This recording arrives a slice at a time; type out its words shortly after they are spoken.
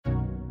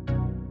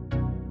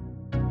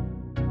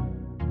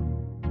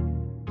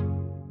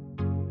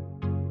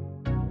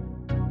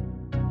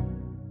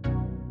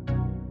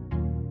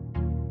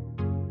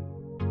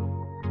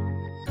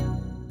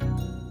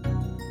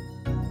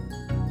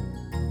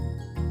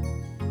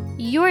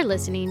You're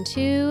listening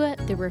to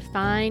the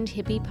Refined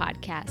Hippie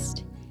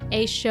Podcast,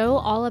 a show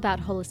all about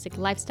holistic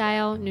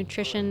lifestyle,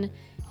 nutrition,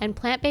 and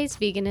plant-based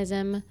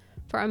veganism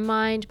for a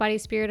mind, body,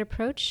 spirit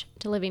approach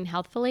to living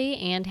healthfully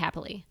and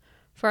happily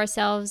for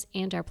ourselves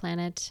and our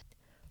planet.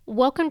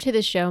 Welcome to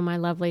the show, my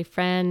lovely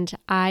friend.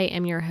 I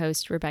am your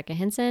host, Rebecca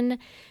Henson.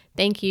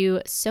 Thank you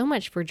so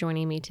much for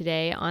joining me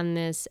today on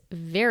this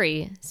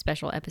very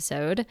special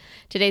episode.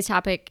 Today's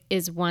topic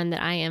is one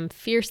that I am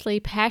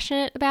fiercely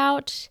passionate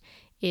about.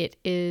 It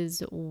is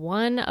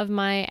one of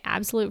my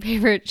absolute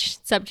favorite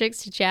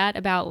subjects to chat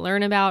about,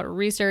 learn about,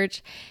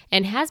 research,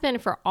 and has been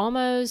for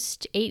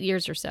almost 8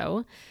 years or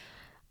so.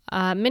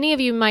 Many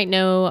of you might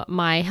know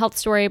my health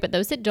story, but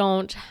those that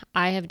don't,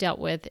 I have dealt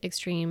with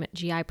extreme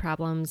GI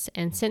problems.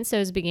 And since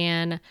those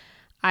began,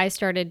 I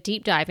started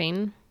deep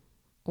diving,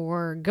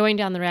 or going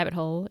down the rabbit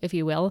hole, if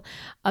you will,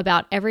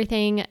 about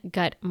everything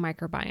gut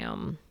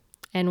microbiome.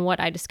 And what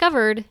I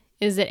discovered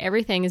is that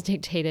everything is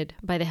dictated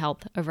by the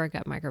health of our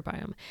gut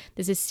microbiome.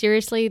 This is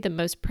seriously the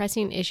most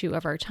pressing issue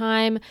of our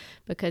time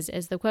because,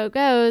 as the quote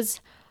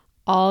goes,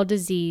 all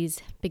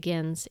disease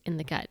begins in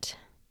the gut.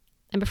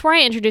 And before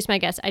I introduce my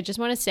guest, I just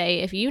want to say,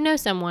 if you know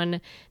someone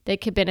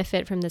that could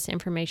benefit from this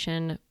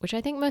information, which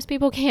I think most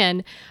people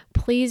can,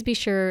 please be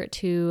sure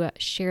to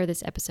share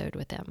this episode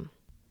with them.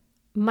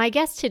 My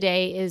guest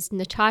today is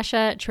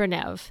Natasha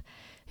Trenev,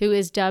 who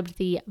is dubbed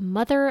the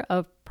mother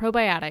of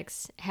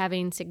probiotics,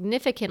 having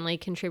significantly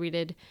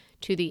contributed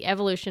to the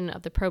evolution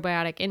of the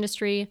probiotic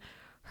industry.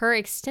 Her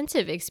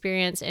extensive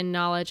experience and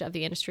knowledge of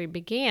the industry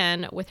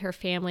began with her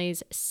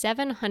family's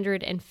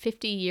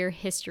 750-year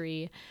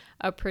history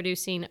of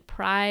producing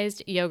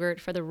prized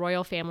yogurt for the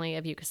royal family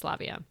of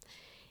Yugoslavia.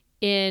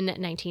 In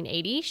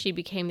 1980, she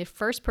became the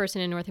first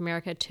person in North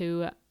America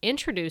to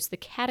introduce the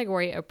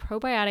category of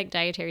probiotic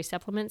dietary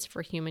supplements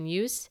for human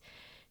use.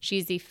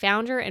 She's the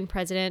founder and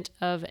president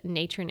of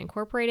Natron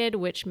Incorporated,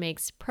 which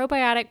makes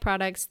probiotic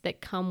products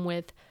that come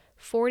with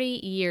 40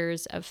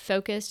 years of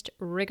focused,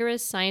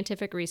 rigorous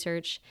scientific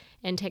research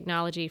and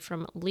technology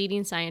from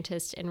leading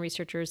scientists and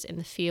researchers in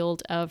the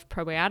field of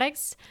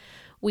probiotics.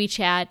 We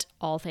chat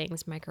all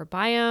things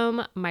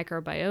microbiome,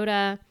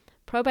 microbiota,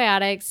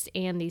 probiotics,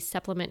 and the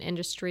supplement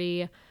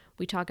industry.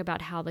 We talk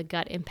about how the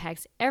gut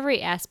impacts every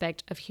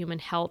aspect of human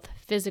health: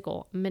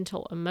 physical,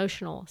 mental,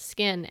 emotional,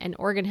 skin, and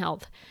organ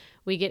health.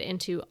 We get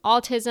into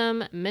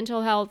autism,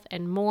 mental health,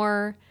 and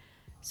more.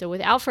 So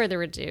without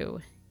further ado,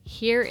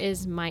 here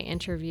is my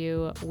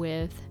interview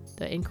with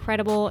the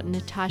incredible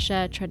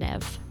Natasha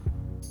Trenev.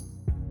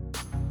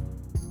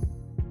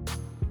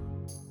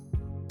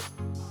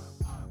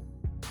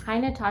 Hi,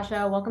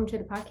 Natasha. Welcome to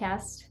the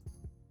podcast.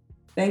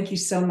 Thank you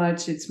so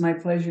much. It's my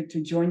pleasure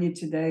to join you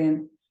today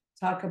and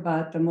talk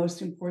about the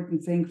most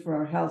important thing for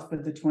our health for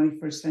the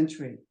 21st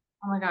century.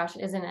 Oh my gosh,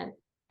 isn't it?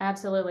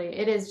 Absolutely.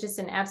 It is just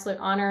an absolute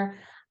honor.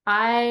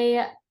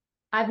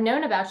 I've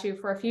known about you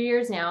for a few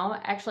years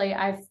now. Actually,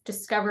 I've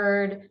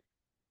discovered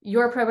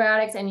your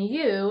probiotics and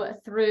you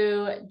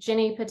through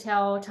Jenny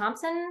Patel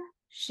Thompson.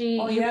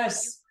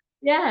 Yes.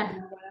 Yeah. One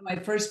of my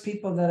first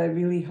people that I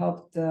really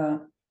helped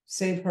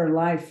save her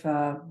life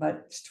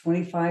about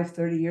 25,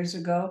 30 years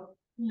ago.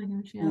 Oh my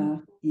gosh,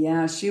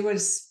 yeah, she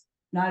was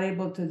not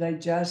able to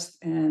digest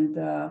and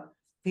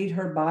feed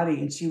her body,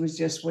 and she was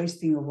just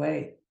wasting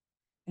away.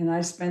 And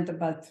I spent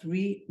about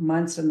 3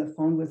 months on the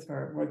phone with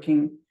her,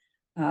 working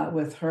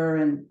with her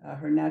and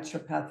her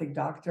naturopathic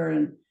doctor.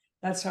 And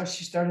that's how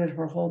she started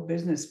her whole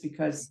business,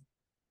 because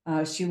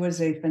she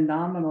was a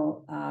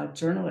phenomenal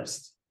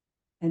journalist.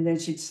 And then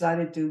she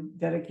decided to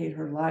dedicate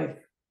her life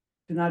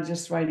to not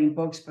just writing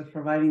books, but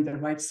providing the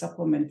right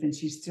supplement. And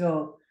she's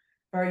still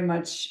very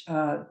much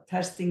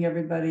testing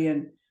everybody.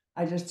 And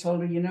I just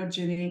told her,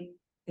 Ginny,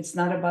 it's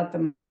not about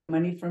the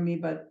money for me,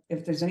 but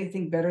if there's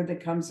anything better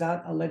that comes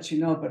out, I'll let you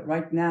know. But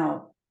right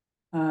now,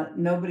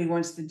 nobody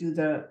wants to do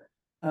the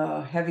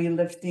heavy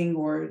lifting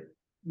or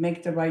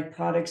make the right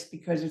products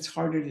because it's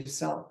harder to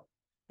sell.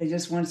 They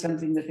just want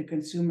something that the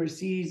consumer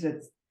sees,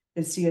 that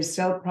they see a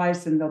sell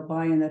price and they'll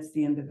buy, and that's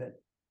the end of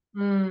it.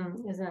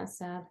 Isn't that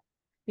sad?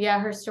 Yeah,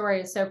 her story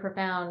is so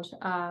profound.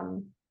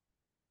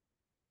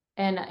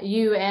 And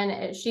you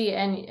and she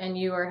and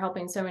you are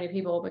helping so many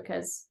people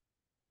because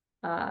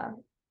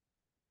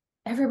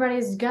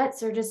everybody's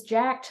guts are just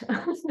jacked.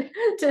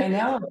 I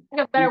know.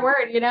 A better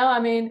word, I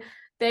mean,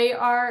 they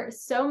are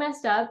so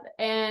messed up,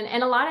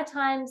 and a lot of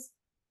times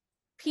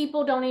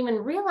people don't even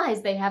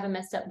realize they have a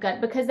messed up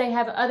gut because they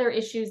have other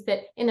issues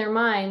that in their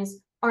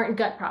minds aren't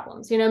gut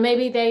problems.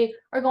 Maybe they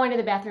are going to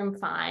the bathroom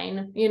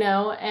fine,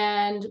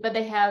 but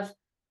they have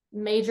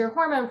major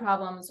hormone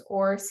problems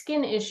or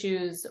skin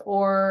issues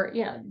or,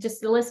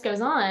 just the list goes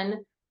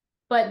on,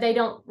 but they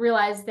don't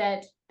realize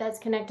that that's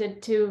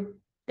connected to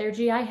their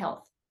GI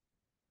health.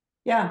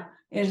 Yeah.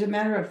 As a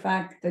matter of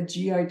fact, the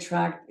GI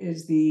tract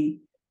is the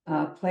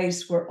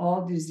place where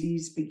all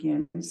disease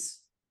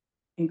begins,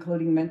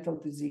 including mental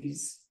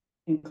disease,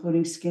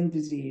 including skin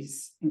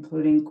disease,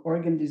 including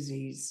organ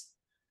disease,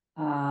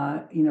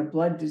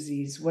 blood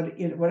disease,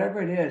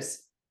 whatever it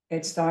is.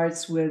 It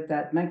starts with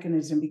that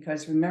mechanism,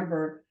 because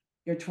remember,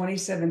 your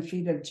 27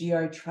 feet of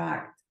GI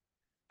tract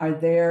are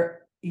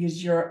there,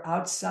 is your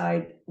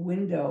outside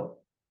window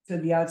to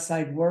the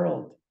outside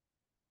world.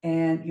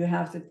 And you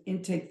have to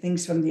intake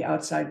things from the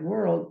outside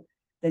world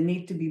that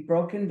need to be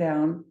broken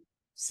down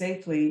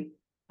safely.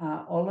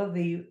 All of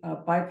the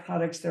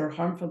byproducts that are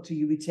harmful to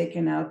you be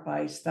taken out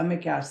by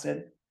stomach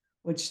acid,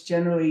 which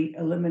generally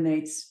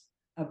eliminates,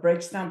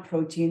 breaks down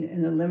protein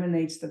and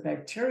eliminates the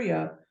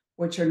bacteria,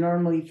 which are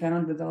normally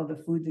found with all the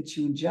food that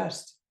you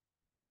ingest.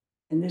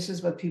 And this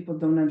is what people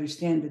don't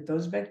understand, that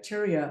those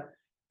bacteria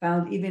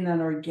found even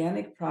on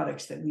organic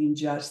products that we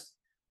ingest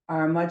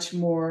are much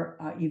more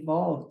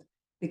evolved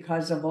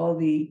because of all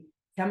the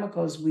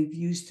chemicals we've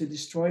used to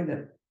destroy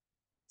them.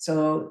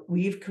 So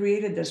we've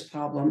created this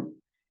problem.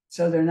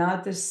 So they're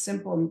not this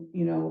simple,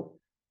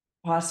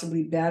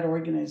 possibly bad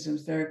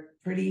organisms. They're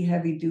pretty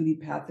heavy duty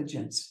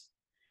pathogens.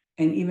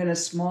 And even a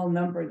small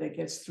number that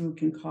gets through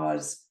can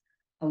cause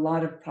a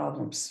lot of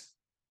problems.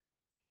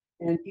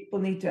 And people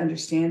need to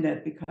understand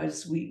that,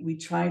 because we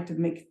try to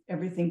make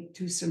everything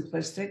too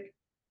simplistic.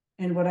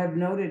 And what I've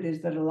noted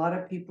is that a lot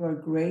of people are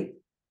great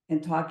in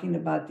talking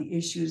about the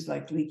issues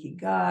like leaky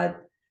gut,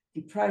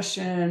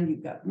 depression,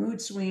 you've got mood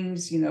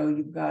swings,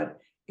 you've got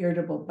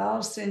irritable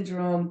bowel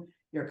syndrome,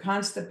 you're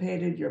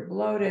constipated, you're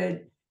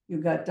bloated,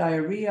 you've got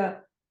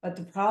diarrhea. But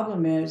the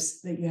problem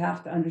is that you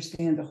have to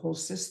understand the whole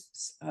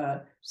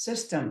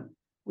system.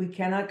 We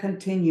cannot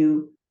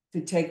continue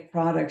to take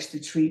products to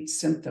treat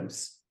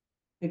symptoms,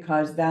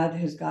 because that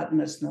has gotten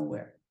us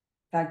nowhere.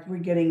 In fact, we're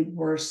getting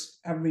worse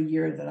every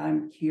year that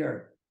I'm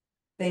here.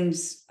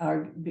 Things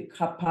are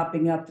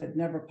popping up that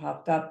never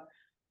popped up.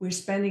 We're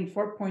spending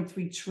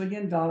 $4.3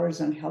 trillion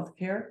on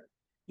healthcare,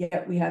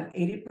 yet we have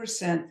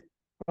 80%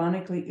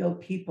 chronically ill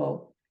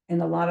people,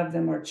 and a lot of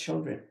them are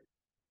children.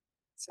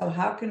 So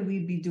how can we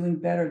be doing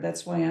better?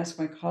 That's why I ask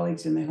my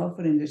colleagues in the health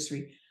food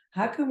industry,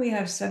 how can we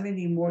have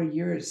 70 more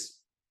years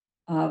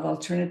of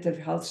alternative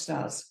health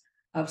styles,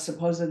 of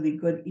supposedly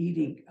good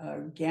eating,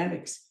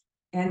 organics,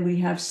 and we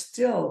have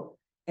still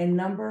a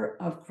number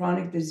of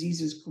chronic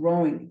diseases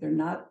growing. They're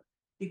not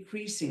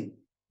decreasing,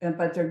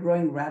 but they're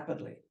growing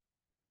rapidly.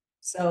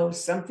 So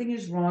something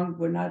is wrong.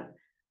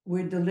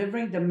 We're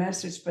delivering the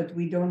message, but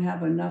we don't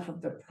have enough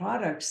of the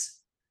products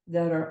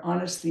that are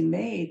honestly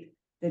made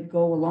that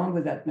go along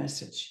with that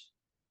message.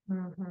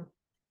 Mm-hmm.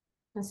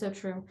 That's so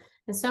true.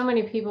 And so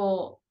many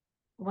people,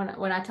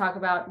 when I talk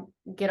about,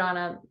 get on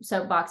a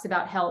soapbox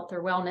about health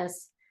or wellness,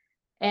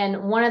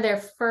 and one of their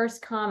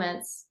first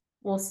comments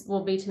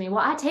will be to me, well,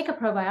 I take a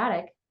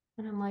probiotic.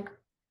 And I'm like,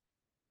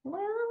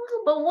 well,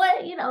 but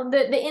what,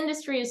 the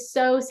industry is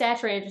so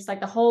saturated, just like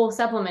the whole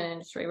supplement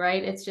industry,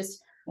 right? It's just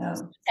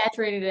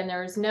saturated, and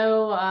there's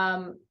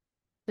no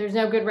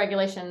good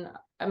regulation.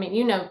 I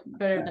mean,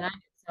 better than I do.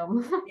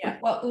 So yeah,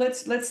 well,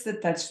 let's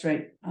set that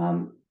straight.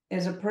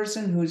 As a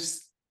person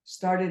who's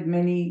started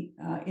many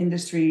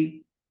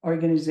industry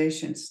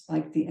organizations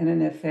like the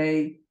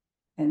NNFA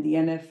and the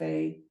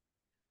NFA,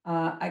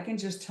 I can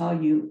just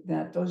tell you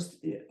that those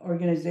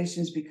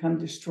organizations become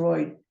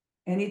destroyed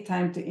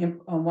anytime to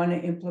want to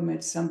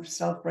implement some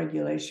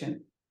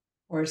self-regulation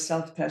or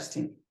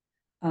self-testing.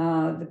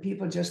 The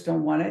people just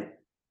don't want it,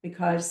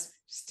 because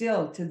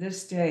still to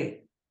this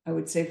day, I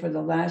would say for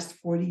the last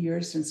 40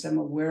 years since I'm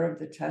aware of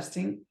the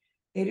testing,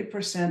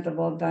 80% of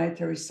all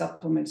dietary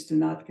supplements do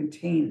not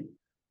contain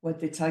what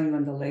they tell you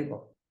on the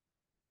label.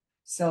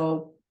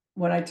 So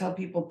when I tell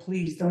people,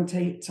 please don't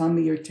tell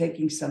me you're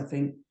taking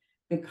something,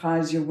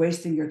 because you're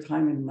wasting your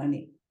time and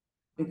money,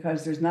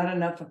 because there's not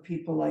enough of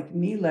people like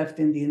me left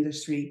in the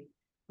industry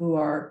who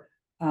are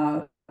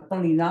not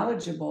only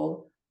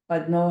knowledgeable,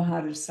 but know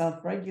how to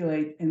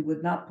self-regulate and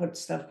would not put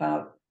stuff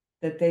out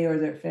that they or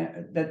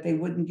that they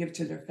wouldn't give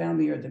to their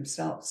family or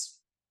themselves.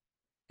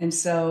 And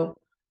so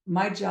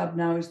my job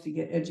now is to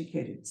get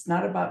educated. It's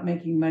not about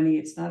making money.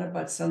 It's not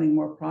about selling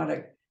more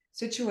product.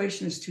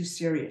 Situation is too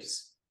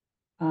serious.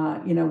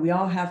 We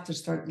all have to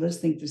start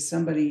listening to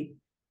somebody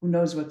who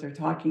knows what they're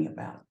talking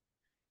about.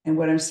 And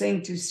what I'm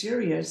saying too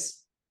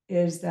serious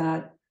is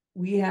that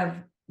we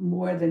have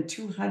more than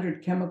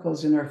 200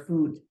 chemicals in our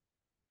food.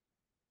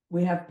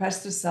 We have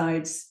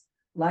pesticides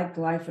like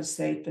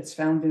glyphosate that's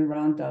found in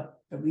Roundup,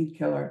 the weed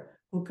killer,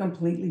 who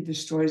completely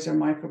destroys our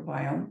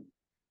microbiome,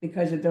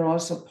 because they're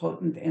also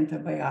potent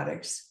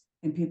antibiotics,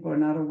 and people are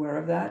not aware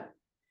of that.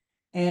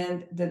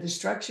 And the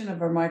destruction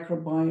of our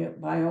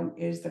microbiome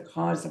is the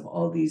cause of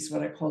all these,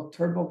 what I call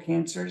turbo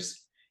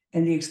cancers,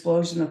 and the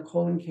explosion of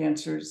colon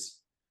cancers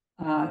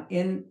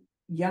in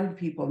young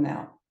people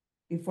now.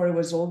 Before it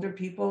was older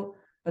people,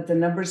 but the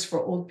numbers for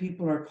old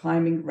people are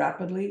climbing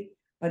rapidly.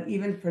 But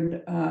even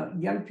for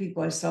young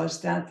people, I saw a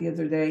stat the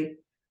other day,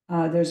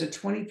 there's a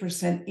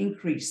 20%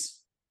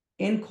 increase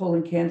in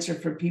colon cancer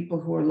for people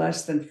who are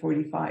less than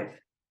 45.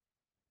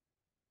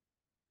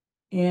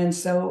 And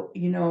so,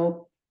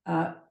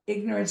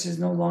 ignorance is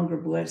no longer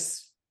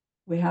bliss.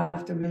 We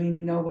have to really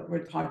know what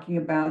we're talking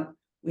about.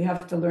 We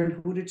have to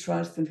learn who to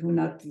trust and who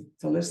not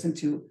to listen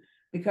to,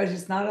 because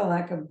it's not a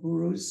lack of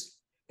gurus.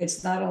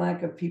 It's not a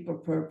lack of people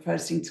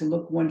professing to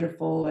look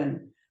wonderful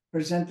and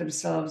present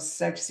themselves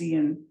sexy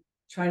and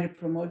trying to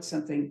promote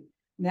something.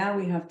 Now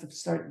we have to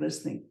start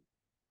listening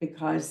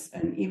because,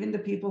 and even the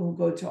people who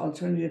go to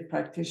alternative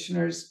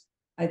practitioners,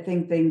 I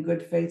think they in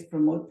good faith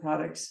promote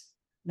products,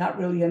 not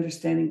really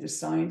understanding the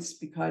science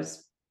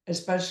because,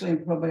 especially in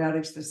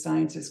probiotics, the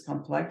science is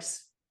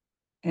complex.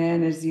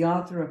 And as the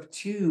author of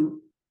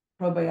two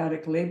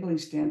probiotic labeling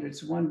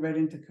standards, one read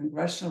into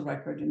congressional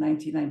record in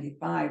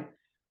 1995,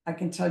 I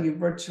can tell you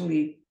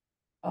virtually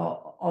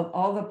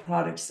all the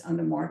products on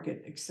the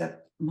market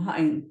except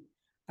mine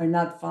are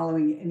not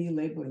following any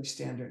labeling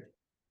standard.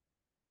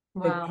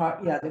 Wow.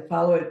 They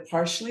follow it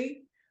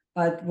partially,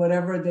 but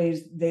whatever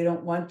they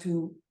don't want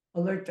to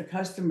alert the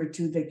customer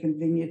to, they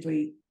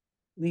conveniently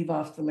leave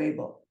off the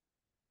label.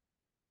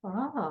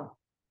 Oh,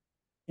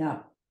 Yeah.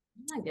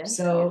 I guess.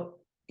 So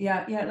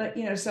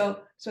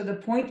so the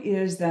point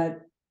is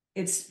that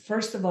it's,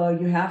 first of all,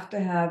 you have to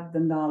have the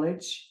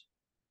knowledge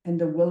and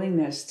the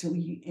willingness to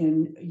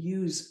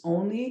use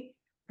only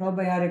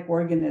probiotic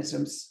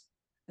organisms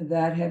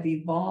that have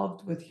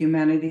evolved with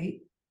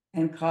humanity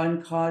and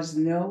can cause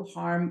no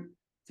harm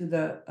to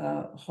the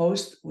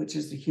host, which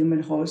is the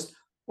human host,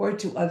 or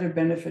to other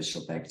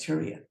beneficial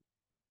bacteria.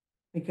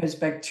 Because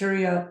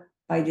bacteria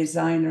by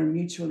design are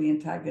mutually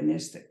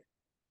antagonistic,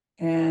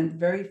 and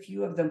very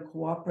few of them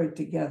cooperate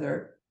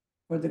together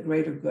for the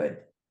greater good.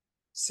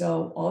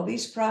 So all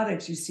these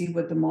products you see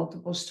with the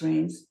multiple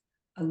strains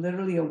are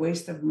literally a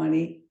waste of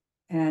money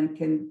and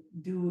can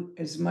do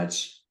as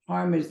much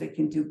harm as they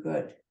can do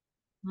good.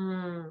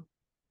 Mm.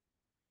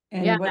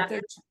 And Yeah. what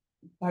they're,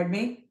 pardon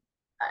me?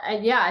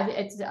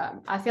 It's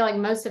I feel like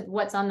most of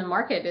what's on the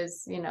market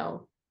is,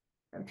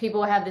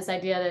 people have this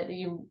idea that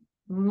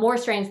more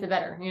strains the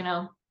better,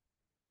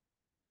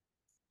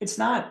 It's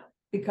not,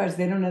 because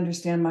they don't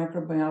understand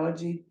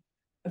microbiology.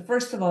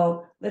 First of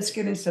all, let's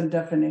get into some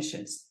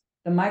definitions.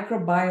 The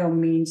microbiome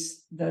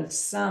means the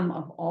sum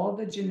of all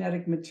the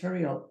genetic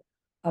material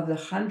of the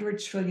 100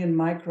 trillion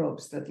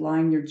microbes that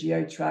line your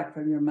GI tract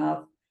from your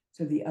mouth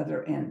to the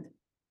other end.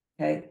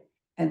 Okay.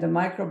 And the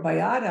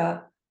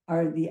microbiota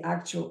are the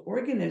actual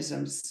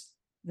organisms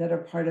that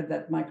are part of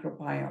that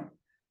microbiome.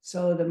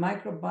 So the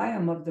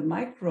microbiome of the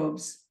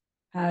microbes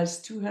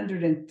has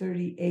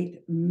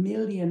 238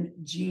 million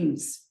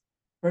genes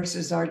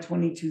versus our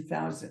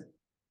 22,000.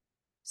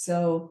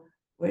 So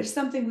it's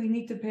something we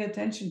need to pay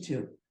attention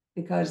to,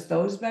 because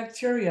those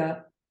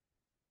bacteria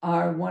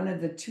are one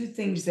of the two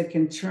things that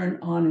can turn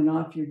on and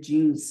off your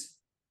genes.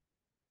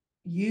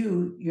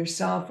 You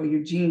yourself or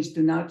your genes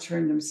do not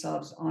turn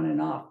themselves on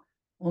and off.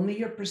 Only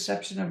your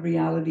perception of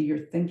reality, your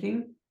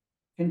thinking,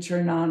 can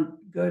turn on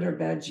good or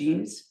bad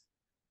genes.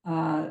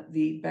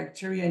 The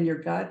bacteria in your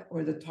gut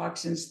or the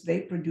toxins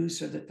they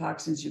produce or the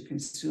toxins you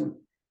consume.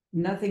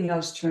 Nothing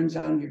else turns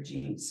on your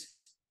genes.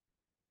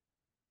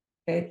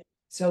 Okay,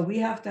 so we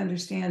have to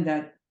understand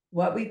that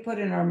what we put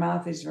in our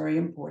mouth is very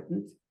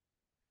important,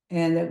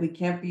 and that we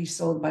can't be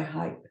sold by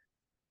hype.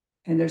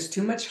 And there's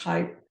too much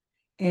hype,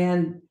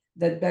 and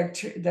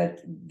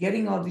that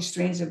getting all these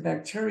strains of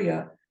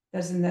bacteria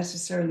doesn't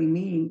necessarily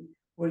mean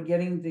we're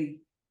getting the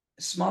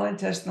small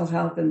intestinal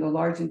health and the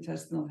large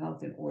intestinal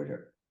health in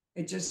order.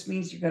 It just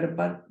means you got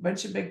a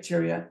bunch of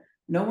bacteria.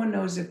 No one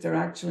knows if they're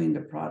actually in the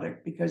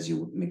product because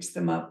you mix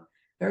them up.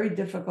 Very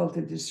difficult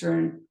to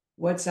discern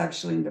what's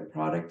actually in the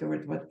product or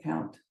at what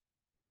count.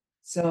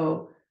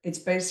 So it's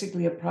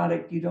basically a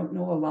product you don't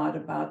know a lot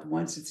about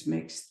once it's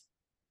mixed.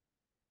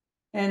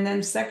 And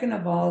then second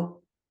of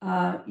all,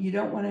 you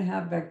don't want to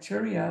have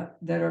bacteria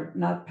that are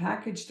not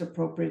packaged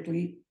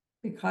appropriately,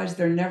 because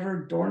they're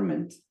never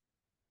dormant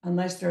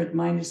unless they're at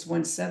minus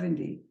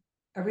 170.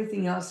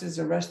 Everything else is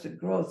arrested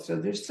growth. So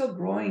they're still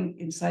growing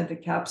inside the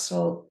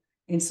capsule,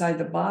 inside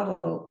the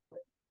bottle.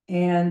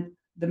 And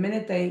the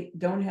minute they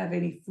don't have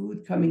any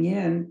food coming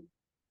in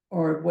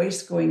or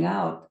waste going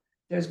out,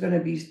 there's going to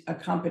be a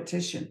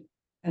competition,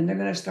 and they're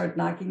going to start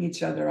knocking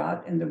each other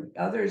out. And the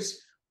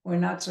others who are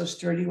not so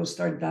sturdy will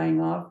start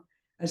dying off,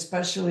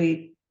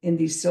 especially in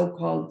these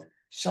so-called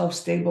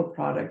shelf-stable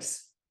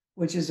products,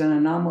 which is an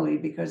anomaly,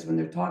 because when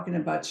they're talking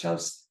about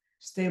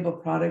shelf-stable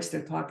products,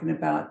 they're talking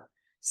about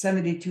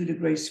 72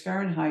 degrees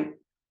Fahrenheit,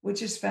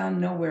 which is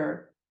found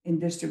nowhere in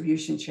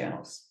distribution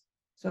channels.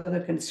 So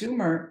the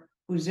consumer,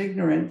 who's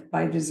ignorant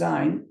by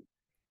design,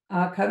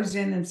 comes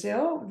in and say,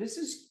 "Oh, this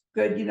is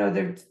good.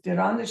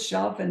 They're on the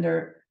shelf and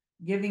they're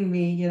giving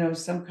me,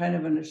 some kind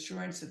of an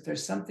assurance that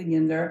there's something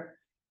in there,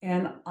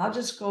 and I'll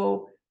just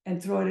go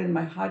and throw it in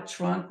my hot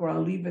trunk, or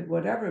I'll leave it,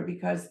 whatever,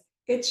 because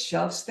it's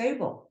shelf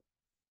stable."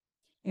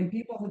 And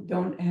people who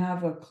don't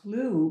have a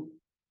clue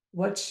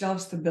what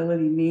shelf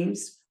stability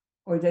means,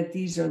 or that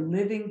these are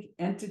living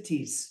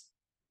entities.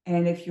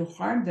 And if you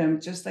harm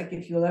them, just like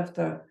if you left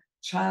a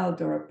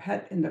child or a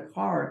pet in the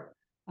car,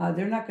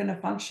 they're not going to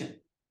function.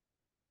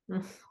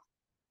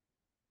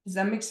 Does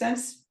that make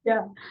sense?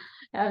 Yeah,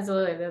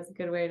 absolutely. That's a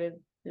good way to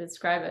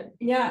describe it.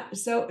 Yeah.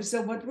 So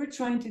what we're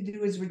trying to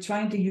do is we're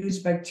trying to use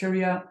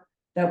bacteria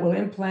that will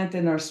implant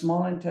in our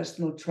small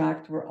intestinal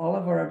tract, where all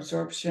of our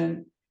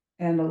absorption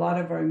and a lot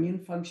of our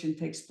immune function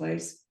takes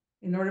place,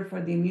 in order for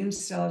the immune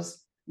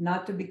cells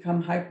not to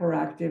become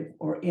hyperactive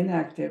or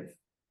inactive.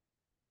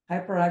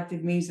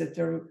 Hyperactive means that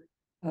they're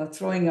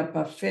throwing up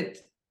a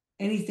fit,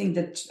 anything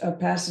that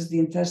passes the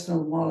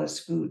intestinal wall as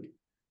food.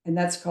 And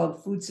that's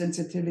called food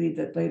sensitivity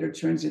that later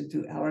turns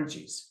into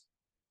allergies.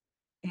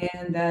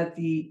 And that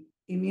the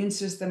immune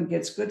system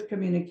gets good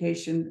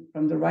communication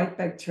from the right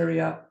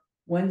bacteria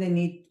when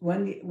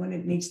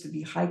it needs to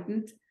be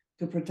heightened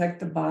to protect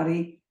the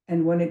body,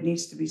 and when it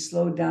needs to be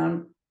slowed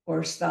down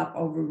or stop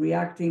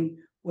overreacting,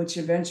 which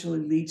eventually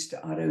leads to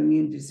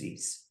autoimmune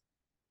disease.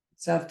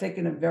 So I've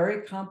taken a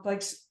very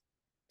complex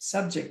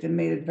subject and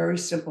made it very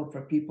simple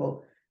for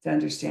people to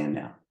understand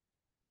now.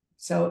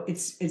 So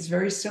it's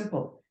very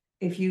simple.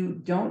 If you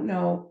don't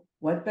know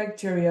what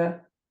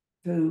bacteria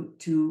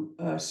to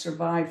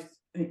survive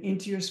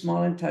into your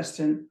small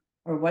intestine,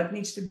 or what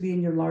needs to be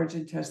in your large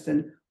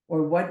intestine,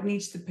 or what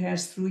needs to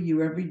pass through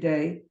you every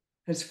day,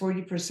 because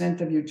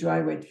 40% of your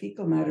dry wet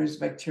fecal matter is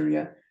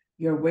bacteria,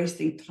 you're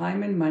wasting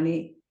time and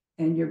money,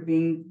 and you're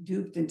being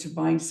duped into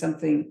buying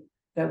something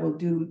that will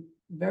do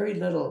very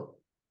little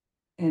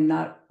and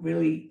not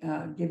really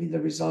give you the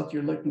result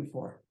you're looking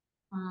for.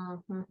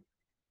 Mhm.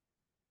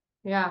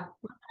 Yeah.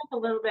 Let's talk a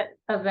little bit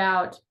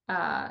about,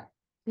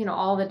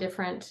 all the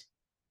different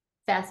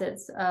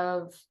facets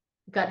of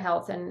gut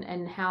health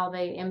and how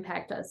they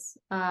impact us,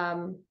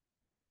 how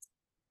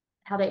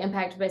they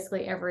impact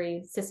basically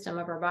every system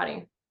of our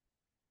body.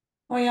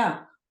 Oh,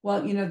 yeah.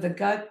 Well, the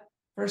gut,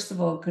 first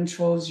of all,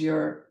 controls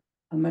your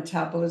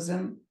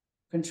metabolism,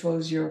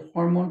 controls your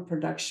hormone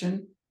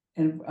production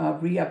and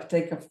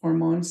reuptake of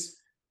hormones,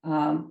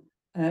 um,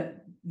 uh,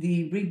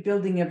 the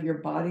rebuilding of your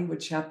body,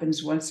 which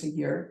happens once a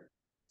year.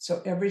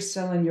 So every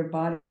cell in your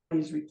body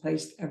is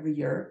replaced every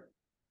year.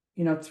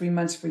 3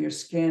 months for your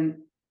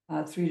skin,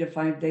 3 to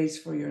 5 days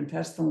for your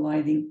intestinal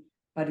lining,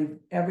 but if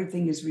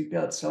everything is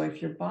rebuilt. So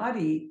if your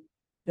body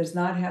does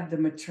not have the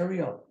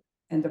material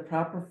and the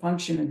proper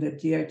function in the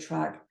GI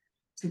tract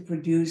to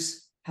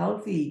produce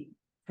healthy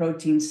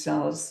protein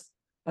cells,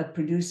 but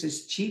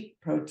produces cheap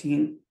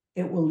protein,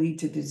 it will lead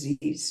to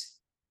disease,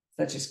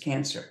 such as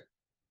cancer.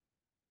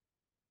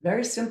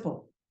 Very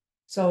simple.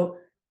 So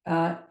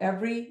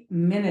every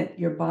minute,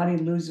 your body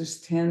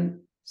loses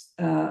 10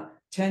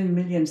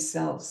 million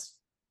cells,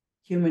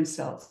 human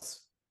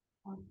cells.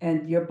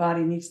 And your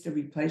body needs to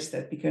replace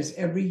that, because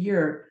every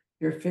year,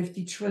 your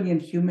 50 trillion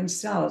human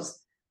cells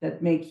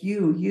that make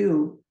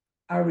you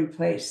are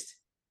replaced.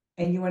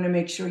 And you want to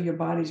make sure your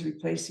body's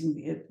replacing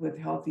it with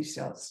healthy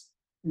cells,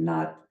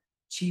 not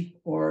cheap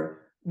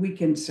or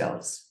weakened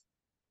cells.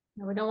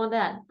 No, we don't want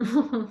that.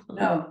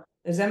 No,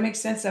 does that make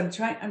sense? I'm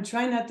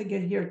trying not to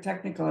get here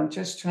technical. I'm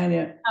just trying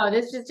to. Oh,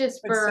 this is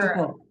just It's for,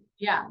 simple.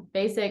 yeah,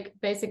 basic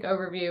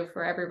overview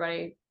for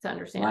everybody to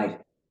understand.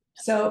 Right.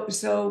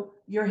 So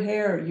your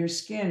hair, your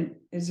skin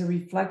is a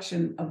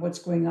reflection of what's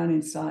going on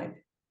inside.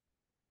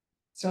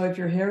 So if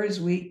your hair is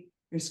weak,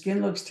 your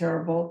skin looks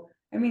terrible.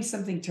 I mean,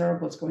 something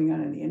terrible is going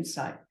on the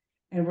inside.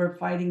 And we're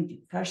fighting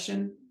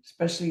depression,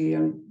 especially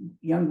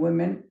young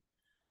women,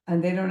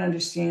 and they don't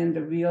understand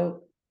the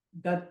real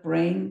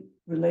gut-brain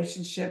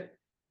relationship,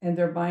 and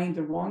they're buying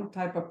the wrong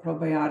type of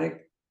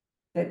probiotic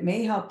that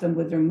may help them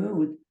with their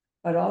mood,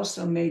 but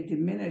also may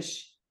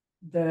diminish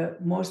the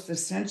most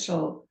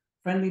essential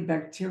friendly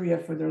bacteria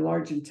for their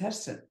large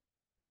intestine,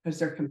 because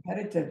they're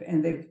competitive,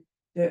 and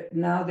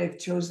now they've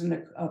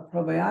chosen a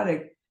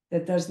probiotic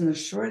that doesn't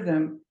assure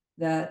them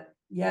that,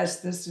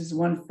 yes, this is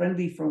one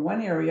friendly for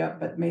one area,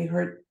 but may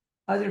hurt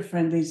other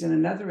friendlies in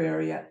another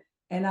area.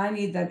 And I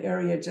need that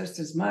area just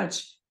as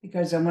much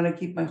because I want to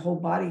keep my whole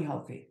body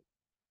healthy.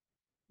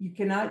 You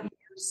cannot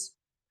use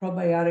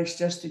probiotics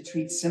just to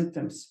treat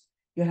symptoms.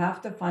 You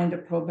have to find a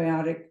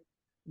probiotic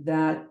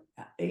that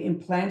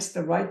implants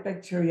the right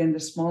bacteria in the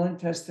small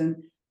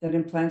intestine, that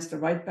implants the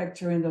right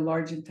bacteria in the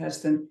large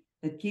intestine,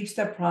 that keeps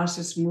that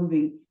process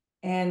moving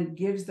and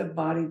gives the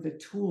body the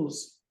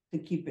tools to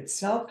keep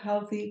itself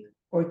healthy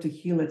or to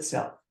heal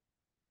itself.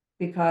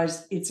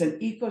 Because it's an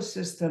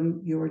ecosystem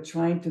you are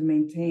trying to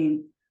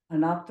maintain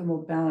an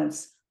optimal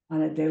balance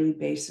on a daily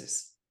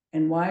basis.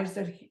 And why is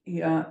that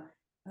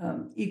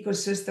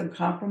ecosystem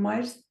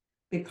compromised?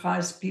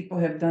 Because people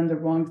have done the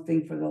wrong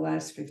thing for the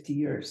last 50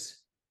 years.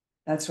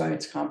 That's why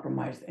it's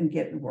compromised and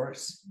getting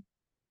worse.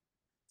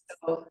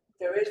 So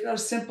there is no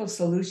simple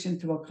solution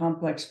to a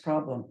complex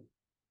problem.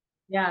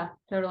 Yeah,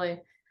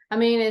 totally. I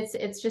mean,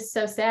 it's just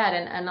so sad,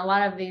 and a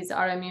lot of these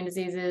autoimmune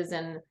diseases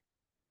and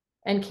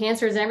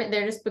cancers,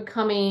 they're just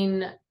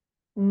becoming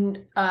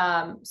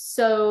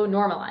so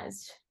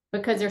normalized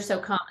because they're so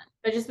common.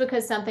 But just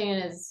because something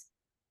is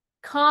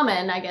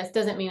common, I guess,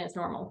 doesn't mean it's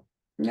normal.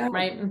 No,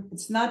 right?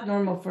 It's not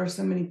normal for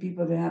so many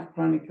people to have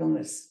chronic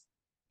illness.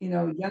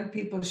 Young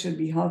people should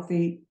be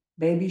healthy,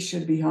 babies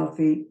should be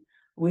healthy.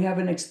 We have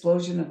an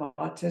explosion of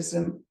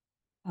autism,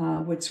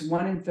 which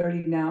 1 in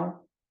 30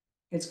 now.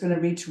 It's going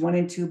to reach 1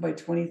 in 2 by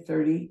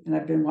 2030. And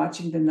I've been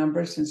watching the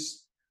numbers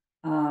since,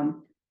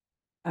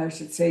 I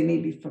should say,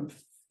 maybe from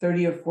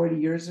 30 or 40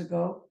 years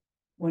ago,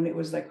 when it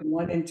was like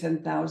 1 in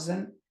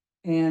 10,000.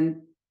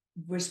 And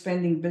we're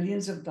spending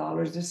billions of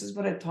dollars. This is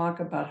what I talk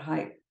about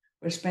hype.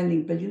 We're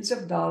spending billions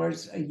of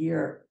dollars a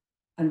year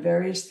on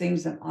various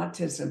things on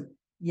autism.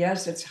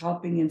 Yes, it's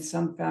helping in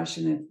some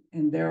fashion,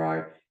 and there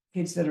are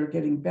kids that are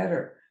getting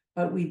better,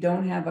 but we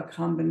don't have a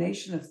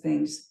combination of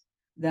things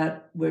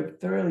that we're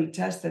thoroughly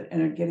tested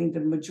and are getting the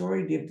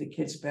majority of the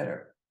kids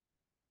better.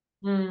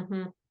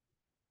 Hmm.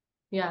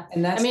 Yeah.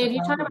 And I that's mean, the if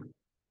you talk about, problem.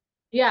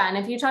 yeah, and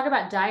if you talk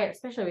about diet,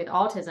 especially with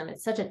autism,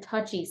 it's such a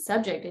touchy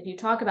subject. If you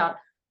talk about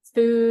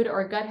food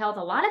or gut health,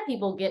 a lot of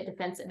people get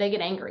defensive. They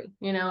get angry,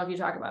 if you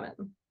talk about it.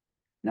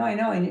 No, I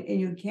know, and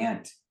you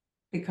can't,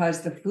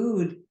 because the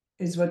food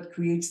is what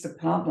creates the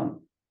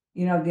problem.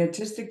 The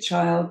autistic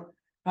child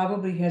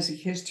probably has a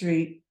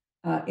history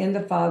in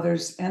the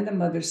father's and the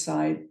mother's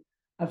side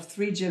of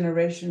 3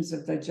 generations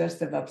of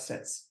digestive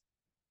upsets.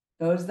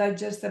 Those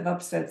digestive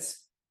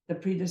upsets, the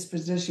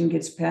predisposition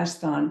gets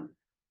passed on.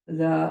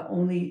 The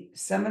only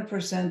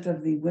 7%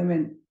 of the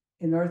women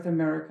in North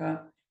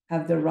America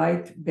have the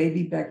right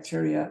baby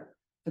bacteria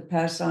to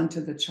pass on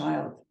to the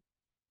child.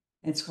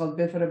 It's called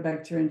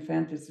Bifidobacterium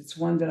infantis. It's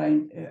one that I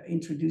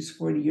introduced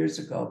 40 years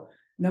ago.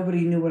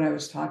 Nobody knew what I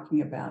was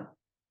talking about.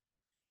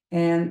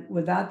 And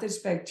without this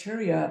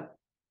bacteria,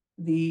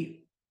 the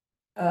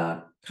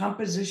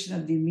composition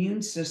of the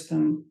immune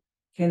system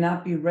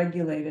cannot be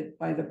regulated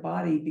by the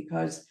body,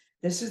 because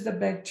this is the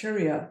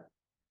bacteria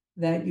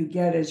that you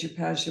get as you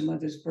pass your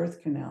mother's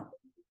birth canal.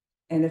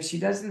 And if she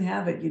doesn't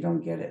have it, you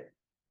don't get it.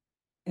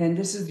 And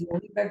this is the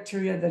only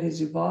bacteria that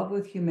has evolved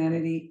with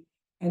humanity.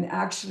 And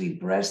actually,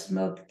 breast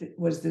milk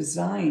was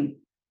designed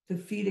to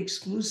feed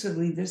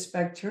exclusively this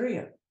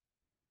bacteria.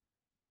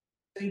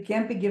 So you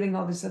can't be giving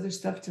all this other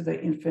stuff to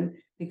the infant,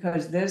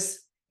 because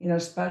this,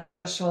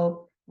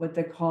 special, what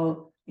they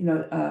call,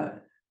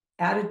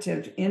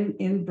 additive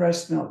in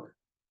breast milk,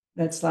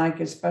 that's like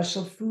a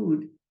special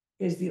food,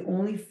 is the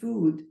only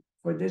food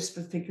for this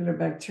particular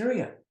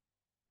bacteria.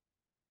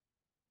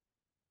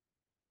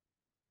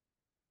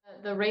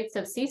 The rates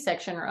of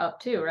C-section are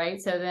up too,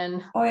 right? So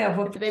then Oh yeah,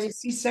 well, if the baby's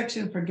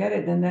C-section, forget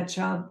it. Then that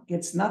child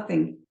gets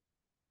nothing,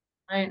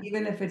 right.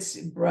 even if it's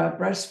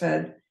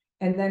breastfed,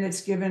 and then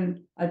it's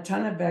given a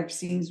ton of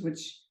vaccines,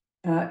 which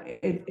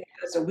it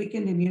has a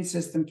weakened immune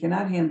system,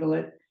 cannot handle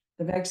it.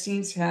 The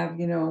vaccines have,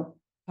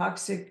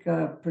 toxic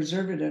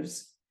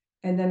preservatives,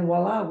 and then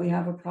voila, we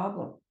have a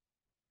problem.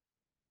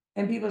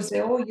 And people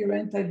say, oh, you're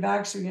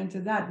anti-vax or you're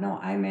into that. No,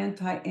 I'm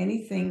anti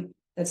anything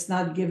that's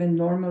not given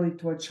normally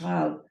to a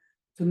child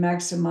to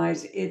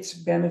maximize its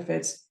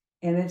benefits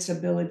and its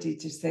ability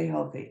to stay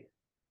healthy.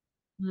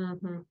 Hmm.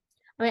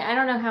 I mean, I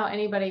don't know how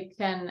anybody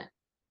can,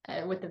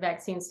 with the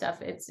vaccine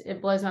stuff,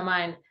 it blows my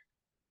mind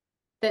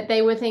that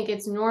they would think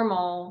it's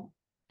normal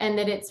and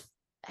that it's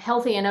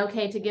healthy and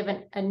okay to give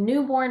a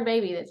newborn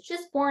baby that's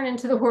just born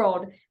into the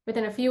world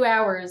within a few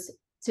hours,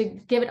 to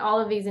give it all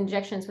of these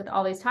injections with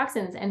all these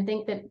toxins and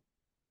think that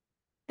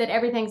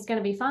everything's going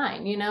to be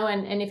fine,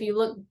 and if you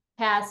look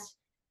past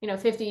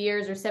 50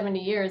 years or 70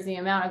 years, the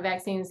amount of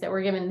vaccines that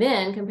were given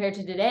then compared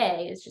to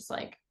today is just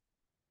like,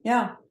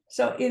 Yeah.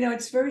 So,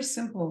 it's very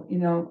simple.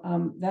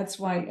 That's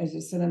why, as I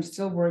said, I'm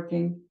still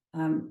working.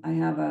 I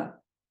have a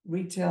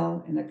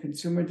retail and a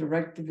consumer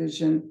direct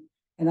division.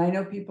 And I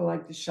know people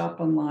like to shop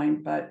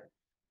online, but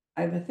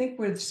I think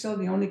we're still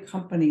the only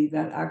company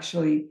that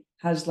actually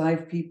has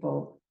live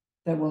people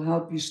that will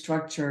help you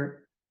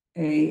structure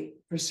a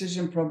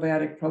precision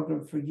probiotic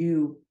program for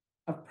you,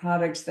 of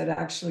products that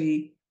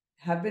actually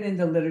have been in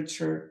the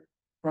literature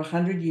for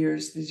 100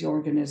 years, these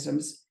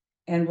organisms,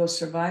 and will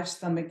survive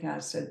stomach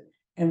acid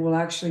and will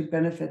actually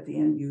benefit the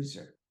end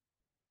user.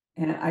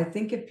 And I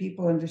think if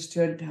people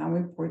understood how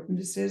important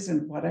this is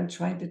and what I'm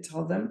trying to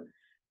tell them,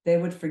 they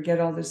would forget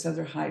all this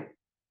other hype.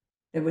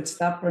 They would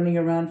stop running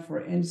around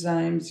for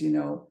enzymes,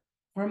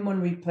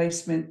 hormone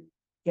replacement.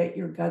 Get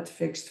your gut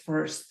fixed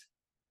first.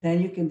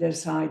 Then you can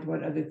decide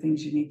what other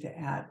things you need to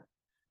add.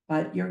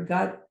 But your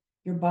gut,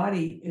 your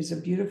body is a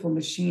beautiful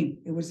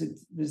machine. It was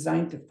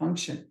designed to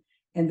function.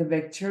 And the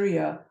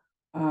bacteria,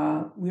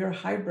 we are a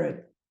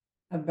hybrid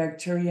of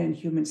bacteria and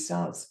human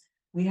cells.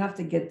 We have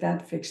to get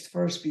that fixed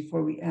first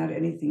before we add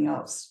anything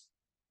else.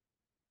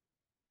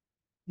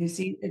 You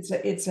see,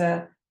 it's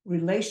a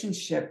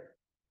relationship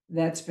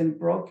that's been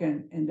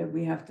broken and that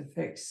we have to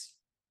fix,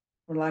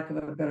 for lack of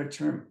a better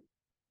term.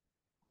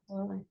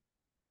 well,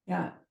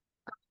 Yeah.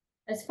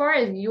 as far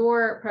as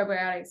your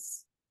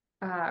probiotics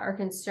are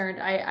concerned,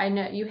 I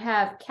know you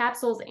have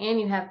capsules and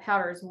you have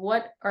powders.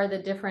 What are the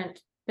different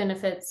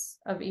benefits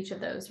of each of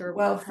those, or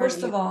Well, how do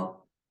first you? of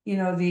all,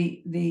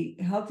 the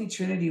Healthy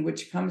Trinity,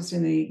 which comes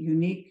in a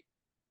unique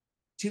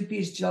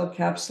 2-piece gel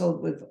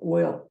capsule with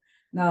oil.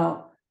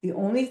 Now, the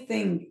only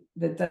thing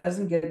that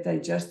doesn't get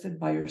digested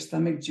by your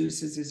stomach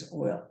juices is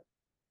oil.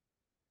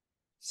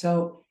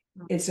 So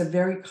it's a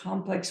very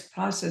complex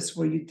process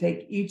where you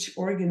take each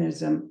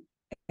organism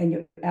and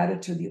you add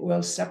it to the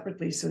oil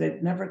separately, so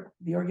that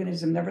the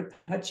organism never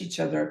touch each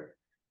other,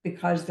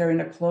 because they're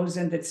in a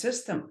closed-ended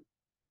system.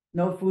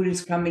 No food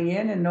is coming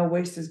in and no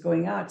waste is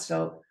going out.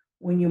 So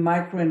when you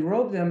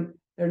microenrobe them,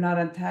 they're not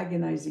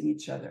antagonizing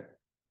each other.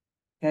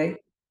 Okay.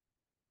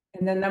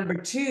 And then number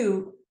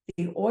two,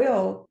 the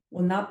oil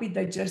will not be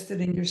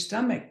digested in your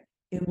stomach.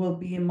 It will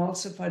be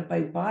emulsified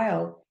by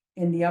bile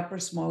in the upper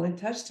small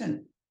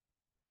intestine.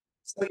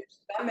 So your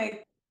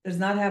stomach does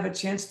not have a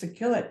chance to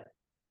kill it.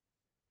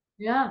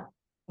 Yeah.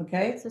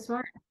 Okay. So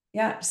smart.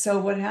 Yeah. So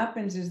what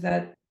happens is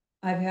that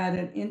I've had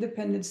an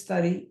independent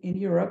study in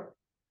Europe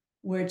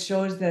where it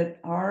shows that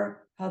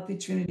our Healthy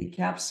Trinity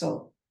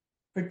capsule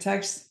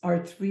protects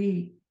our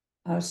three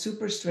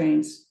super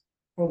strains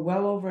for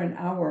well over an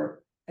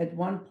hour at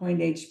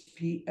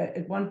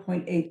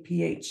 1.8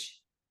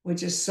 pH,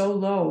 which is so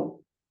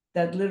low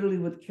that literally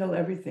would kill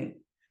everything.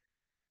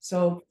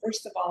 So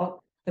first of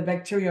all, the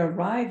bacteria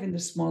arrive in the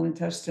small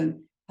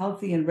intestine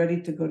healthy and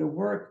ready to go to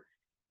work.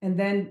 And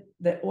then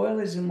the oil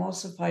is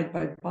emulsified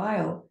by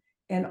bile,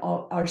 and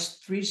all our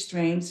three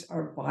strains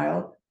are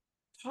bile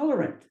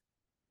tolerant.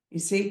 You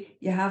see,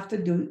 you have to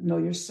know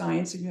your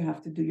science, and you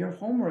have to do your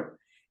homework.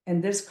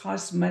 And this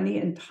costs money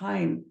and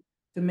time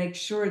to make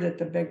sure that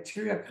the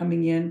bacteria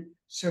coming in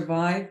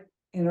survive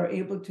and are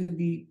able to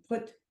be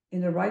put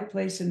in the right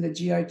place in the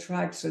GI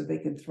tract so they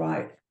can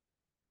thrive.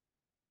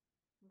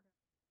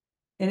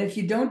 And if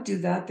you don't do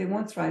that, they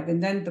won't thrive.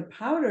 And then the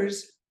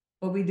powders,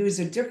 what we do is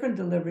a different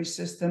delivery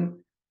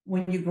system.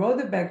 When you grow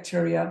the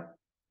bacteria,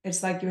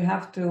 it's like you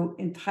have to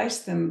entice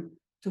them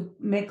to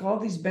make all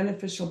these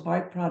beneficial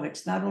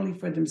byproducts, not only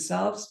for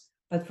themselves,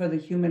 but for the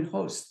human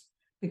host,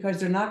 because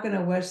they're not going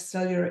to waste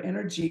cellular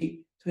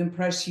energy to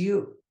impress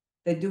you.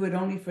 They do it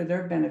only for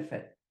their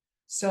benefit.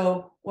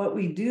 So what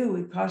we do,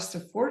 it costs a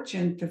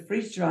fortune to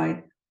freeze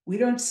dry. We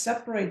don't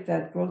separate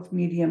that growth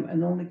medium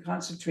and only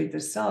concentrate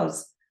the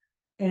cells.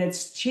 And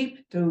it's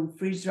cheap to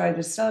freeze dry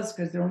the cells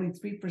because they're only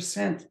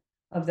 3%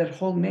 of that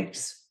whole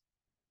mix.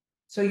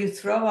 So you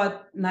throw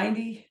out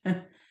 90,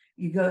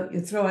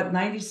 you throw out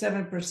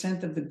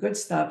 97% of the good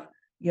stuff.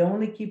 You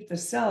only keep the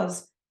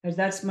cells because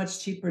that's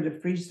much cheaper to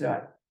freeze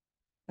dry.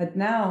 But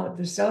now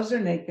the cells are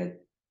naked,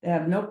 they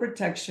have no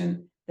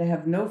protection, they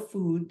have no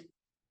food,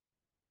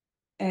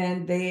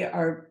 and they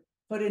are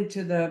put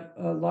into the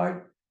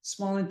large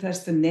small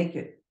intestine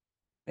naked,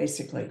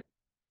 basically.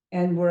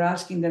 And we're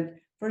asking them,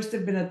 first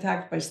they've been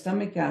attacked by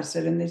stomach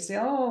acid, and they say,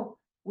 oh,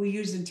 we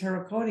use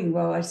enterocoating.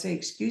 Well, I say,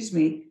 excuse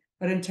me,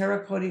 but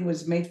enterocoating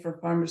was made for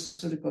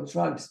pharmaceutical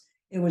drugs.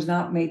 It was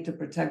not made to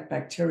protect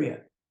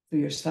bacteria through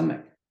your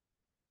stomach.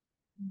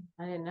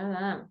 I didn't know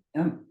that.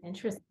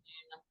 Interesting.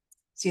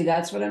 See,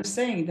 that's what I'm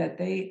saying, that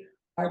they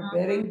are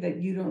betting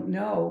that you don't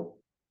know,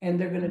 and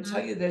they're going to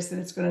tell you this,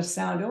 and it's going to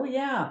sound, oh,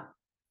 yeah.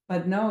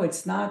 But no,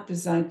 it's not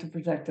designed to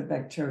protect the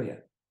bacteria.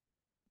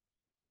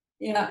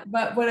 Yeah,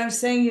 but what I'm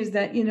saying is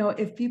that,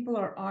 if people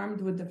are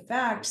armed with the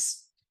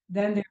facts,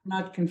 then they're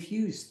not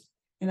confused.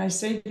 And I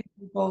say to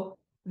people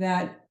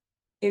that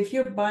if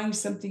you're buying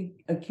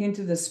something akin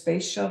to the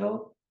space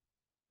shuttle,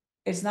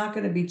 it's not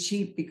going to be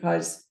cheap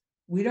because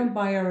we don't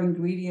buy our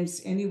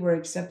ingredients anywhere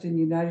except in the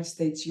United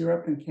States,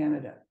 Europe, and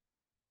Canada.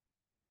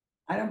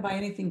 I don't buy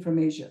anything from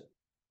Asia.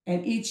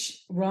 And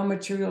each raw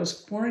material is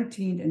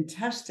quarantined and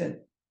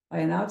tested by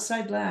an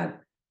outside lab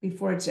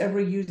before it's ever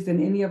used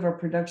in any of our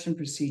production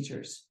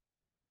procedures.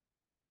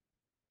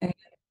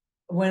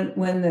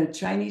 When the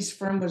Chinese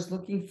firm was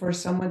looking for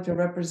someone to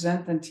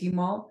represent on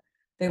Tmall,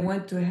 they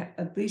went to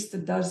at least a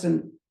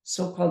dozen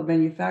so-called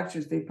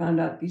manufacturers. They found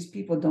out these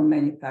people don't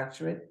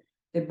manufacture it.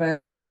 They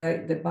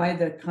buy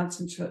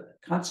the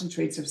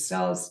concentrates of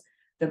cells,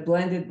 they're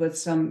blended with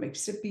some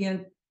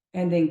excipient,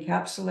 and they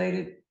encapsulate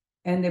it,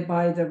 and they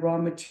buy the raw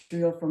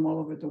material from all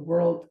over the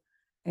world.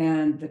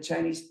 And the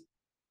Chinese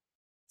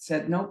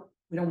said, nope,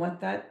 we don't want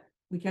that.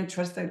 We can't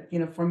trust that,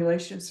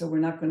 formulation, so we're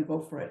not going to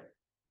go for it.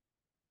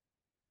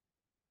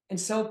 And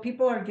so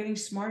people are getting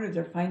smarter,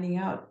 they're finding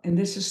out. And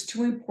this is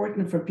too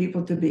important for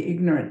people to be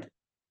ignorant.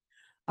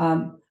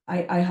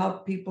 I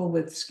help people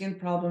with skin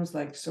problems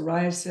like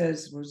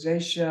psoriasis,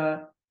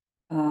 rosacea,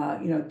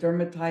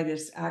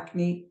 dermatitis,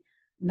 acne,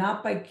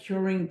 not by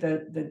curing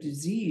the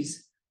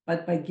disease,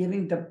 but by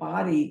giving the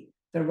body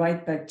the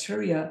right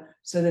bacteria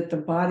so that the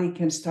body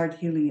can start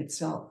healing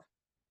itself.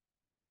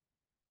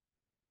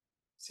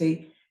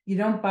 See, you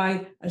don't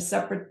buy a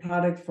separate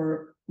product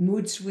for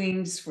mood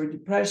swings, for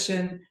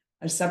depression,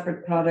 a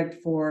separate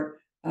product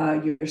for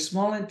your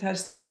small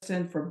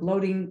intestine, for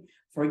bloating,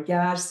 for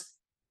gas.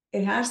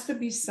 It has to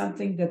be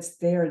something that's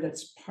there,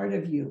 that's part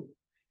of you.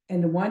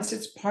 And once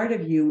it's part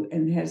of you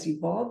and has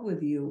evolved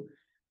with you,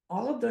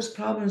 all of those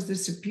problems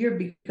disappear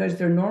because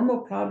they're normal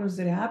problems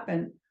that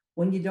happen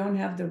when you don't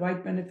have the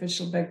right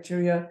beneficial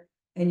bacteria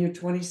in your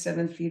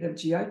 27 feet of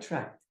GI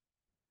tract.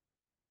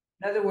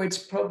 In other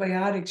words,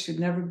 probiotics should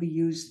never be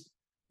used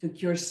to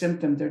cure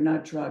symptoms. They're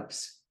not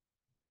drugs.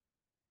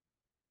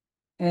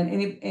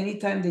 And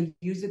anytime they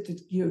use it to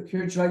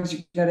cure drugs, you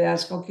got to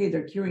ask, okay,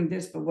 they're curing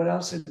this, but what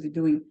else are they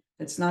doing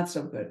that's not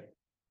so good?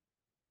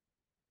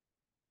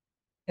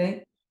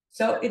 Okay,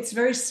 so it's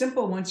very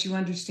simple once you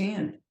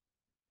understand,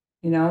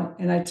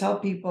 and I tell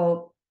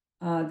people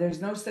there's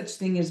no such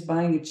thing as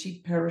buying a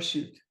cheap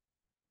parachute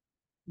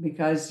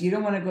because you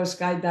don't want to go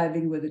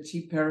skydiving with a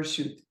cheap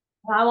parachute.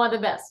 I want the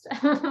best.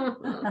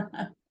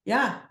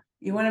 Yeah,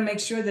 you want to make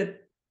sure that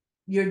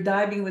you're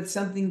diving with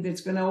something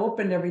that's going to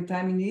open every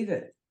time you need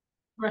it.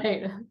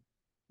 Right.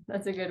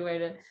 That's a good way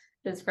to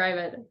describe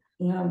it.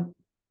 Yeah.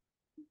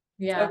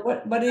 Yeah. So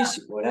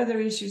what other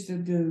issues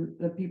do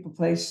the people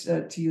place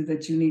to you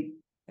that you need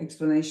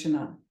explanation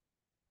on?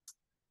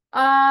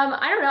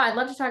 I don't know. I'd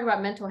love to talk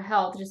about mental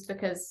health just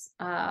because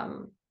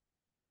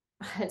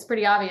it's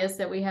pretty obvious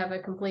that we have a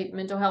complete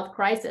mental health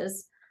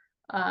crisis.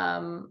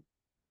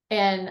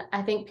 And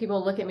I think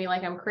people look at me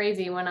like I'm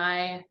crazy when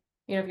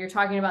if you're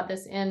talking about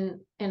this in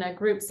a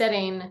group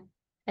setting,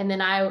 and then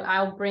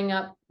I'll bring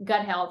up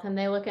gut health, and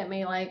they look at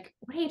me like,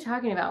 what are you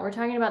talking about? We're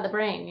talking about the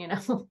brain,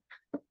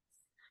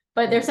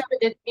 But there's some,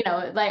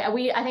 like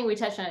I think we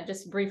touched on it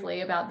just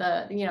briefly about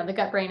the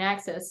gut brain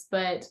axis,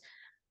 but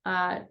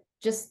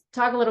just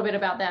talk a little bit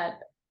about that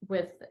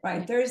with.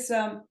 Right. There's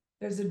a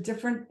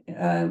different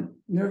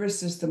nervous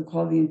system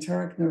called the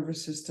enteric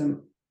nervous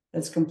system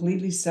that's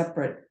completely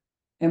separate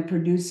and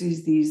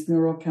produces these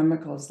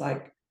neurochemicals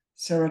like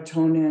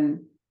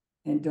serotonin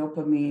and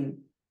dopamine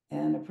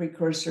and a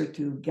precursor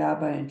to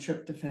GABA and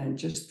tryptophan,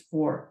 just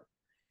four.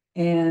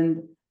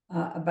 And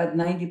about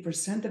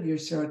 90% of your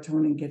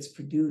serotonin gets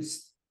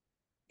produced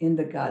in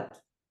the gut.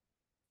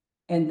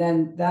 And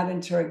then that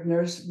enteric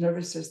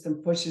nervous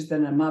system pushes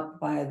them up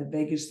via the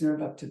vagus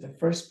nerve up to the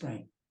first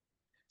brain.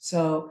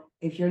 So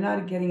if you're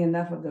not getting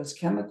enough of those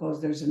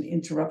chemicals, there's an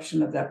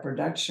interruption of that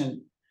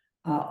production.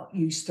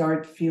 You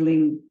start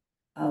feeling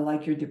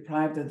like you're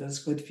deprived of those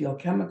good feel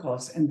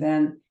chemicals. And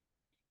then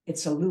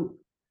it's a loop.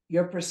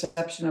 Your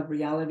perception of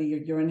reality,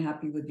 you're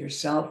unhappy with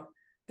yourself,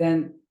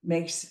 then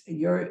makes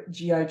your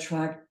GI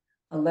tract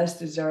a less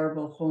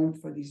desirable home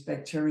for these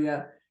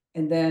bacteria.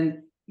 And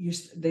then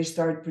they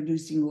start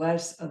producing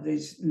less of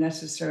these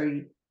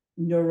necessary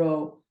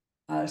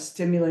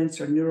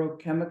stimulants or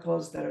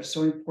neurochemicals that are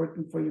so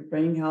important for your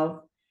brain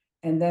health.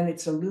 And then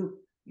it's a loop.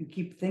 You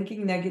keep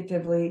thinking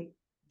negatively.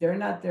 They're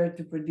not there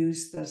to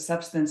produce the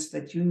substance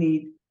that you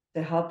need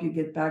to help you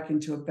get back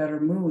into a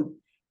better mood.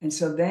 And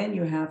so then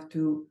you have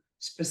to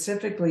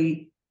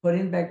specifically put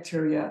in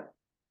bacteria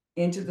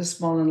into the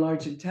small and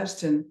large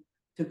intestine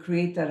to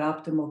create that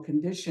optimal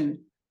condition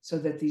so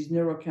that these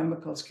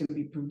neurochemicals can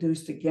be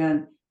produced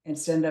again and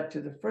send up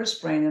to the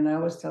first brain. And I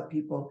always tell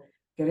people,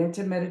 get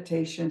into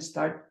meditation,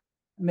 start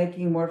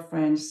making more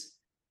friends,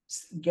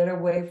 get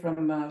away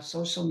from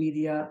social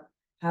media,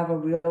 have a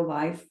real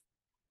life,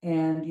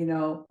 and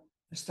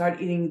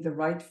start eating the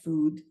right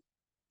food.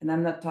 And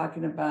I'm not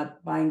talking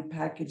about buying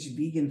packaged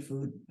vegan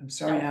food. I'm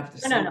sorry, I have to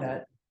say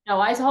that. No,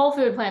 I whole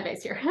food,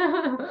 plant-based here.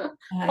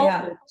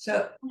 Yeah.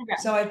 So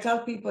I tell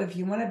people, if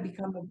you want to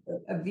become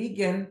a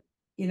vegan,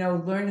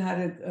 learn how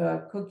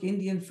to cook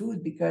Indian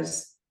food,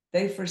 because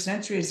they for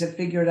centuries have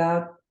figured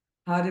out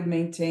how to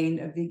maintain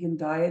a vegan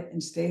diet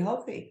and stay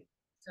healthy.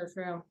 So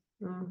true.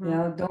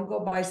 Mm-hmm. Don't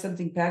go buy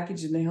something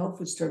packaged in the health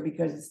food store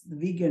because it's the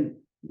vegan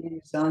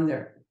is on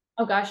there.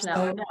 Oh gosh, no,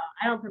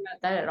 I don't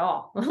promote that at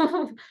all.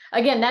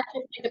 Again, that's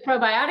just like the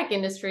probiotic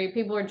industry.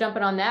 People are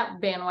jumping on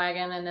that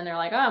bandwagon, and then they're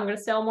like, "Oh, I'm going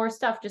to sell more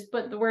stuff. Just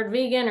put the word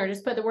vegan or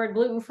just put the word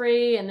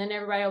gluten-free, and then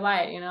everybody will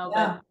buy it."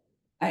 Yeah.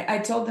 But I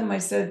told them, I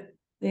said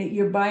that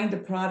you're buying the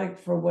product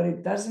for what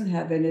it doesn't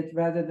have in it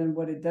rather than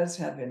what it does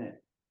have in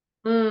it.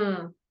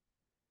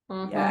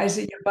 Yeah, I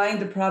said you're buying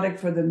the product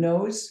for the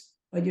nose,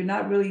 but you're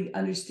not really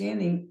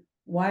understanding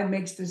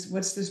what's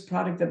this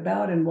product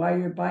about, and why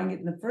you're buying it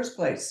in the first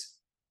place.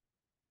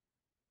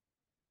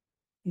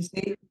 You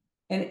see,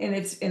 and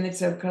it's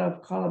a kind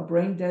of called a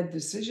brain dead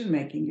decision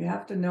making. You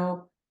have to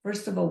know,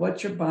 first of all,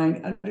 what you're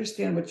buying,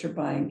 understand what you're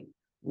buying,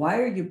 why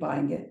are you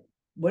buying it,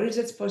 what is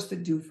it supposed to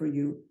do for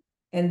you,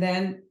 and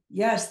then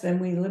then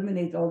we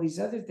eliminate all these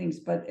other things.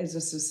 But as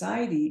a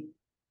society,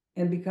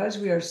 and because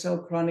we are so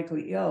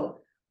chronically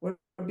ill, we're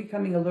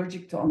becoming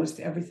allergic to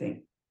almost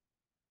everything.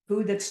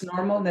 Food that's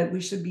normal that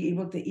we should be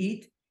able to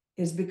eat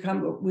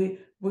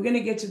we're going to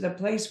get to the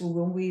place where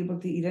we won't be able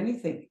to eat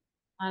anything.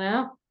 I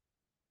know.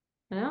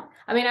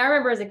 I mean, I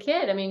remember as a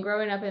kid,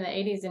 growing up in the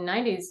 80s and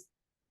 90s,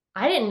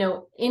 I didn't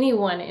know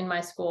anyone in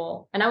my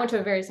school, and I went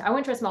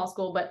to a small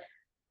school, but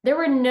there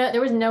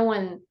was no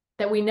one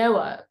that we know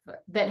of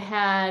that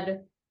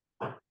had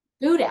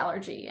food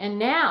allergy. And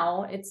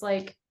now it's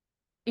like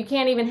you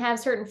can't even have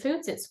certain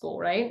foods at school,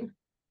 right?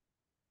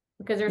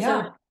 Because there's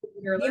so much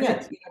you're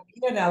allergic to.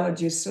 Peanut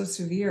allergy is so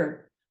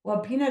severe.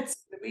 Well,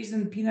 the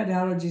reason peanut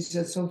allergies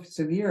are so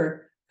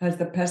severe is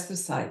the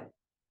pesticide.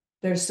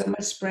 There's so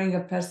much spraying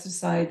of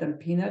pesticide on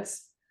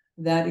peanuts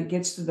that it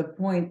gets to the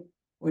point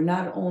where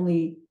not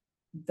only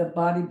the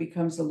body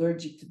becomes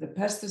allergic to the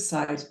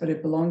pesticides, but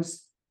it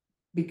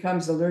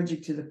becomes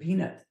allergic to the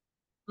peanut.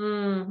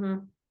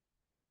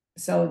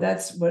 So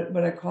that's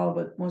what I call,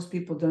 what most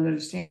people don't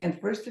understand.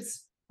 First,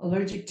 it's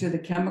allergic to the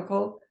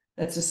chemical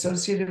that's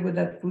associated with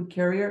that food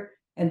carrier,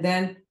 and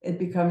then it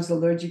becomes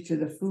allergic to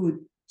the food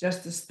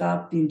just to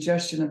stop the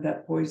ingestion of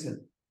that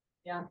poison.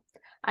 Yeah.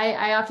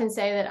 I often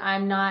say that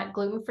I'm not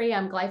gluten-free,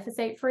 I'm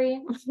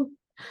glyphosate-free.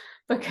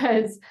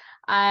 because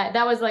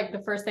that was like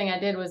the first thing I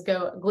did was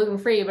go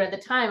gluten-free. But at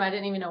the time, I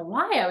didn't even know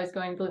why I was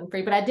going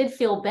gluten-free, but I did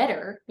feel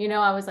better.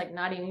 I was like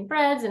not eating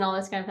breads and all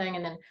this kind of thing.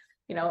 And then,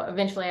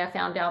 eventually I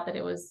found out that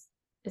it's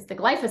the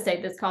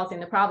glyphosate that's causing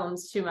the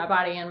problems to my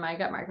body and my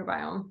gut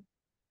microbiome.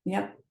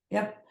 Yep,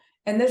 yep.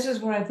 And this is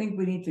what I think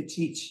we need to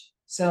teach.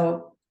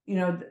 So,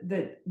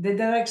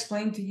 did I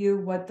explain to you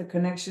what the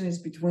connection is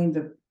between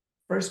the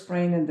first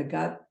brain and the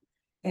gut?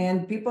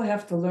 And people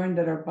have to learn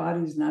that our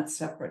body is not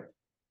separate,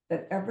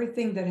 that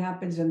everything that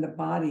happens in the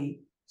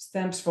body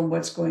stems from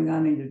what's going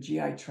on in your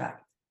GI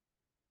tract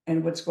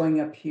and what's going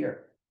up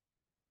here.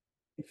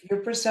 If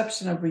your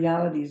perception of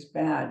reality is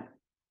bad,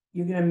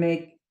 you're going to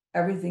make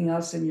everything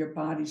else in your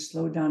body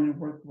slow down and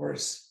work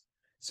worse.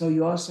 So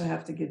you also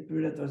have to get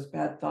rid of those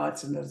bad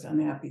thoughts and those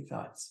unhappy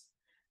thoughts.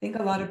 I think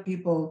a lot of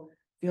people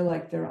feel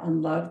like they're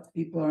unloved.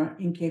 People are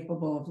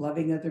incapable of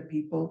loving other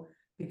people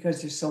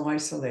because they're so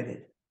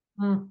isolated.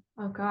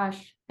 Oh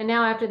gosh. And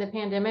now after the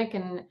pandemic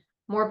and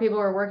more people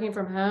are working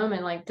from home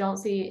and like don't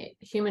see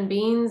human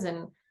beings,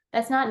 and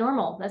that's not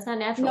normal. That's not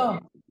natural.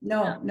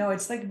 No.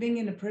 It's like being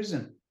in a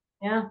prison.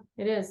 Yeah,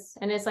 it is.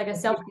 And it's like a Right.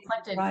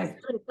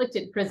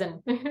 self-inflicted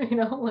prison,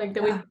 like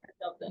that we Yeah. put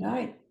ourselves in.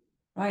 Right.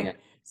 Yeah. Right.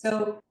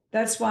 So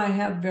that's why I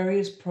have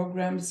various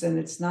programs, and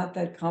it's not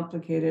that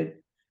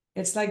complicated.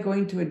 It's like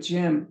going to a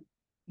gym.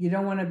 You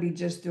don't want to be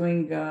just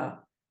doing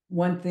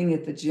one thing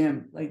at the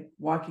gym, like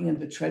walking on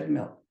the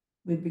treadmill.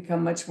 We've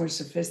become much more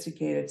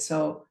sophisticated.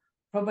 So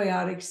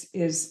probiotics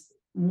is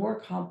more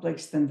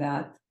complex than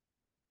that.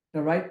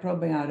 The right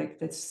probiotic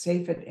that's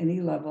safe at any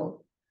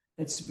level,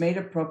 that's made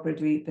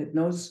appropriately, that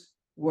knows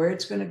where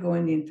it's going to go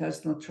in the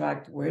intestinal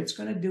tract, where it's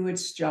going to do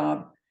its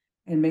job,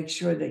 and make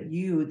sure that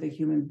you, the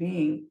human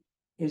being,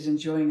 is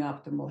enjoying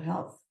optimal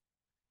health.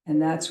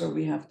 And that's where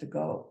we have to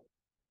go,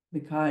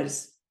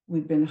 because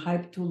we've been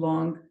hyped too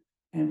long,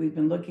 and we've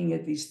been looking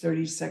at these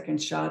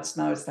 30-second shots.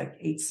 Now it's like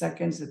 8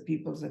 seconds of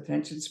people's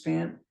attention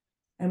span.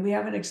 And we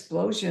have an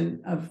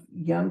explosion of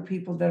young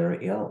people that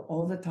are ill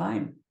all the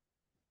time.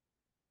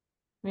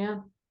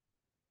 Yeah.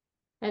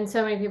 And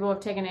so many people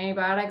have taken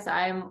antibiotics.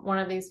 I'm one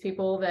of these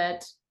people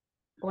that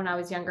when I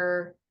was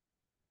younger,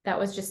 that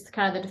was just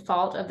kind of the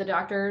default of the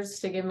doctors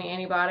to give me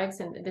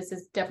antibiotics. And this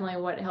is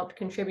definitely what helped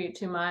contribute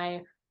to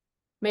my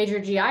major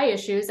GI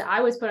issues.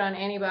 I was put on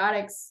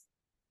antibiotics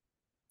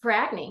for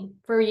acne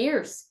for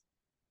years.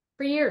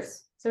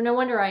 So no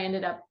wonder I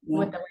ended up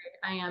with the way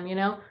I am,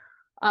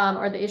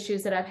 or the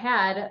issues that I've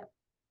had.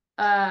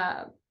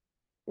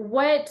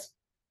 What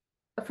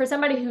for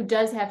somebody who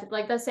does have to,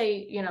 like, let's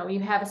say, you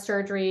have a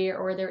surgery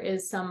or there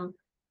is some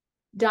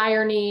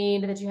dire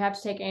need that you have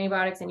to take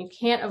antibiotics and you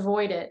can't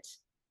avoid it,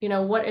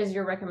 what is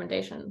your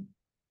recommendation?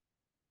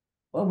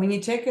 Well, when you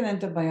take an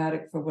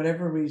antibiotic for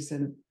whatever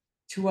reason,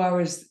 2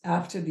 hours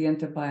after the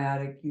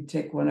antibiotic, you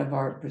take one of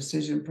our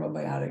precision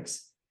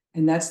probiotics,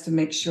 and that's to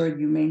make sure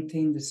you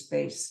maintain the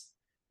space.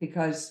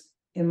 Because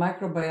in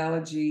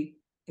microbiology,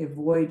 a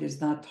void is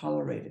not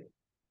tolerated.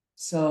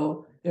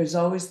 So there's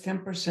always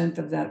 10%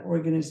 of that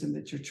organism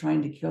that you're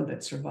trying to kill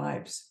that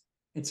survives.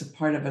 It's a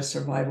part of a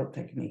survival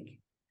technique.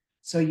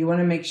 So you want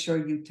to make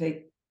sure you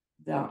take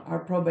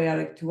our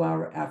probiotic 2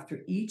 hours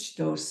after each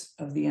dose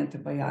of the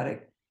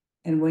antibiotic.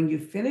 And when you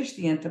finish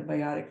the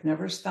antibiotic,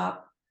 never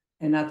stop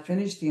and not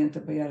finish the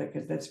antibiotic,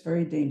 because that's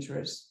very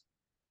dangerous.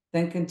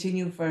 Then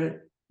continue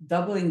for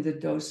doubling the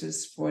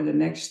doses for the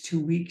next 2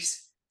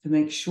 weeks to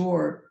make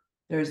sure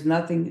there's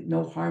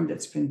no harm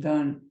that's been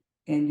done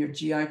in your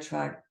GI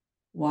tract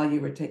while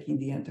you were taking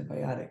the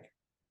antibiotic.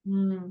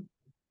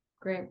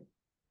 Great.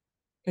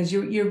 Because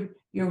you're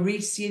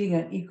reseeding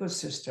an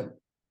ecosystem.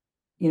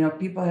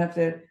 People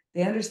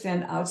they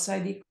understand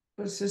outside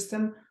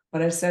ecosystem,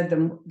 but I said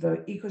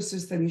the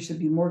ecosystem you should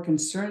be more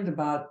concerned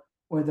about,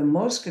 or the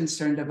most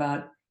concerned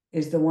about,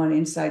 is the one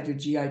inside your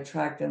GI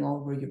tract and all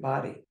over your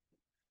body.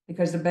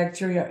 Because the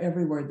bacteria are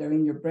everywhere. They're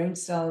in your brain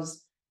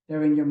cells,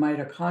 they're in your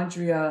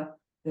mitochondria,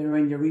 they're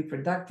in your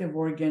reproductive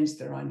organs,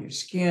 they're on your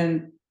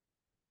skin,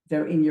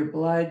 they're in your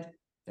blood,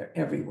 they're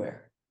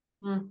everywhere.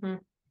 Mm-hmm.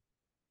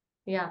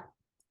 Yeah,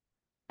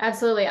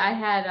 absolutely. I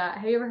had,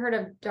 have you ever heard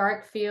of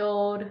dark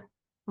field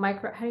how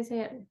do you say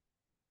it?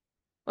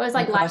 Well, it's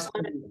like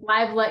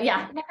live blood.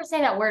 Yeah, I never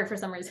say that word for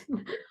some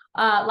reason.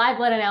 Live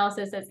blood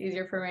analysis, that's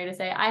easier for me to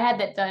say. I had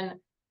that done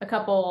a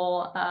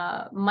couple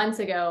months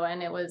ago,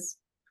 and it was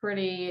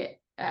pretty,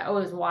 it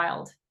was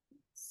wild.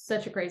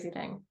 Such a crazy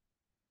thing.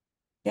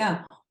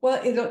 Yeah,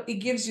 well, it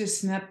gives you a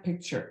snap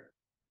picture.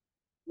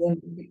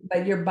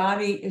 But your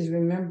body is,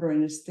 remember,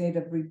 in a state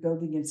of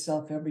rebuilding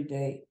itself every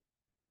day.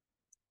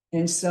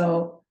 And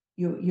so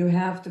you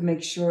have to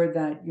make sure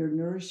that you're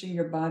nourishing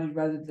your body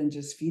rather than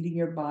just feeding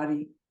your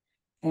body.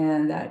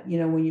 And that,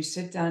 when you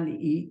sit down to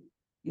eat,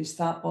 you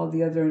stop all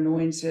the other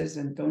annoyances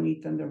and don't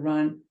eat on the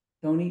run.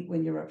 Don't eat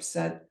when you're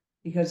upset,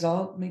 because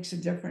all makes a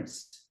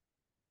difference.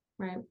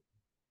 Right.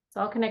 It's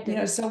all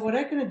connected. So what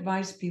I can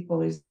advise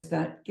people is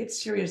that get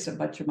serious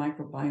about your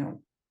microbiome.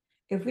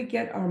 If we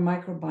get our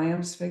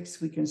microbiomes fixed,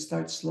 we can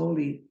start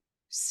slowly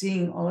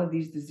seeing all of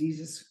these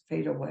diseases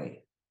fade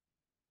away.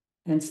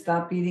 and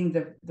stop eating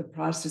the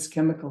processed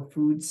chemical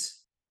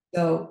foods.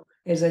 So,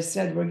 as I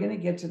said, we're going to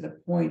get to the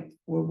point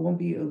where we won't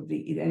be able to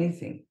eat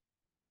anything.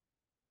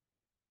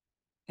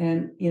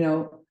 And,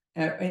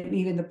 and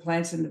even the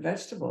plants and the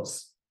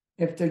vegetables,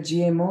 if they're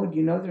GMO'd,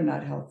 they're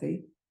not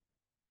healthy.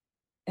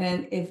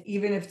 And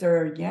even if they're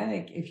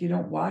organic, if you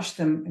don't wash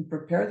them and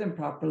prepare them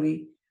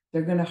properly,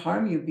 they're going to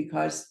harm you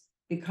because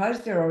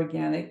they're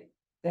organic,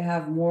 they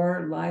have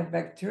more live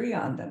bacteria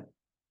on them.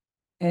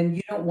 And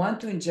you don't want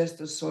to ingest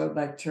the soil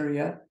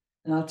bacteria.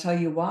 And I'll tell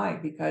you why,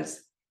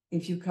 because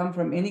if you come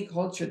from any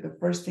culture, the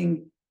first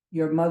thing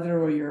your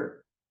mother or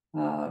your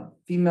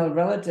female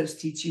relatives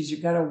teach you is you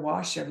got to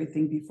wash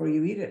everything before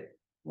you eat it.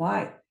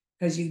 Why?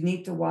 Because you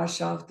need to wash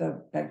off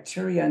the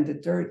bacteria and the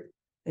dirt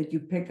that you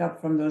pick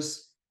up from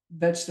those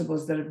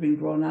vegetables that have been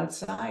grown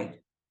outside.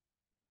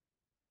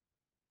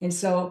 And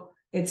so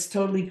it's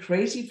totally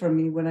crazy for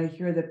me when I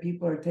hear that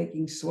people are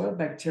taking soil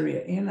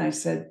bacteria in. I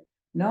said,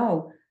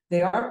 no,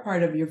 they are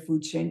part of your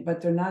food chain, but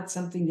they're not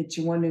something that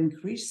you want to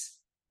increase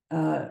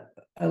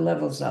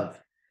levels of,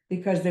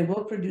 because they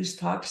will produce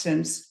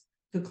toxins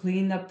to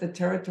clean up the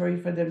territory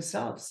for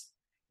themselves.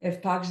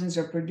 If toxins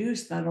are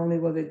produced, not only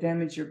will they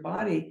damage your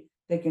body,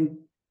 they can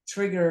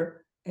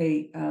trigger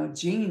a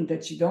gene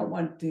that you don't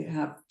want to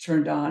have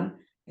turned on,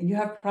 and you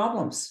have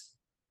problems.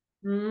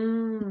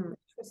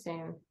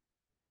 Interesting.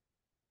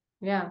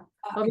 Yeah.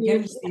 Well,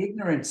 Again, it's the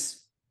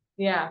ignorance.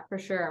 yeah, for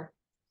sure.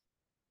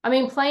 I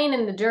mean, playing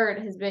in the dirt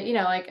has been,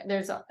 like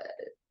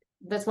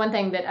that's one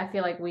thing that I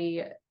feel like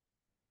we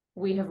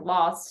have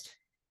lost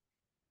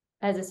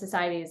as a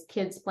society, is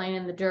kids playing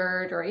in the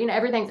dirt, or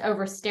everything's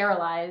over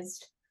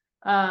sterilized.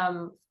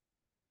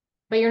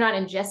 But you're not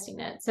ingesting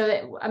it. So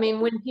that, I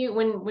mean,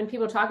 when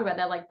people talk about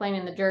that, like playing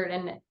in the dirt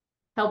and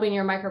helping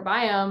your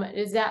microbiome,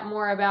 is that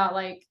more about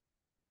like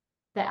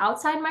the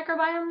outside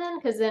microbiome then?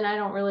 Because then I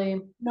don't really.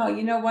 No,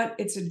 you know what?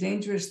 It's a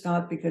dangerous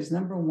thought because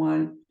number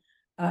one,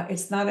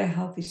 it's not a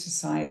healthy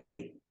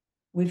society.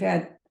 We've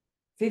had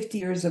 50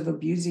 years of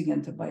abusing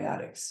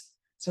antibiotics.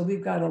 So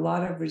we've got a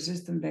lot of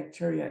resistant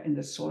bacteria in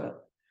the soil.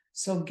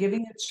 So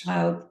giving a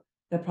child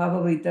that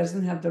probably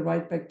doesn't have the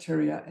right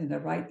bacteria and the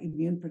right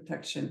immune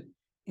protection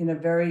in a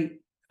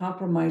very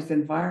compromised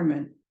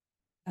environment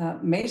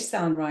may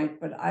sound right,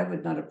 but I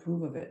would not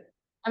approve of it.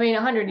 I mean,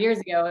 100 years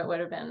ago, it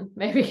would have been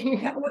maybe.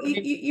 Yeah, well,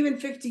 even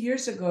 50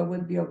 years ago, it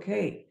would be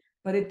okay.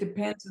 But it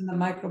depends on the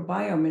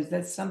microbiome. Is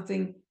that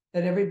something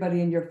that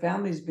everybody in your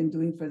family has been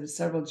doing for the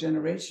several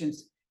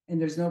generations, and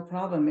there's no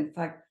problem? In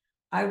fact,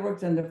 I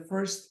worked on the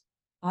first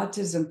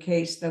autism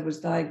case that was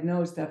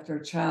diagnosed after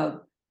a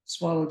child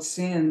swallowed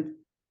sand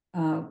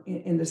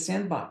in the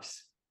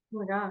sandbox. Oh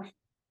my gosh.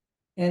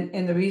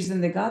 And the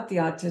reason they got the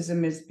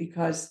autism is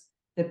because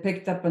they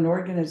picked up an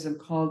organism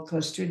called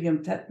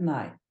Clostridium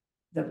tetani,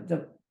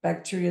 the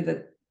bacteria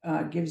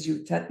that gives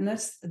you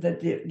tetanus,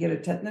 that you get a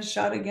tetanus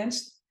shot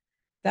against.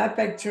 That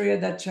bacteria,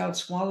 that child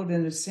swallowed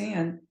in the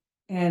sand,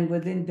 and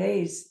within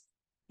days,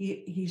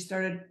 he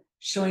started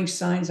showing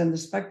signs on the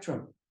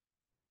spectrum.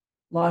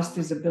 Lost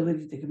his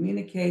ability to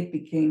communicate,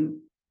 became,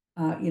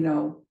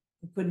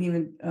 couldn't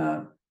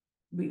even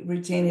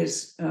retain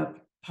his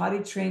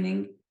potty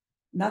training.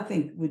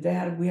 Nothing. We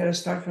had to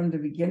start from the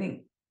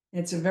beginning.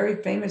 It's a very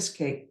famous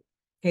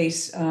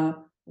case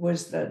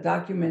was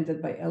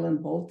documented by Ellen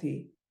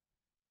Bolte,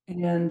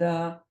 and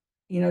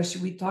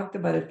we talked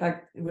about it. In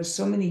fact, it was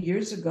so many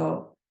years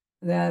ago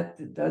that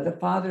the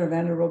father of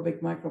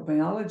anaerobic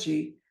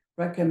microbiology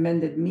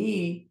recommended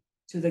me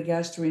to the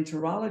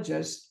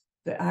gastroenterologist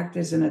to act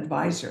as an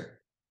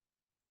advisor.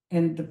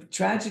 And the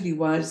tragedy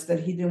was that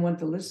he didn't want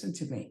to listen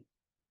to me.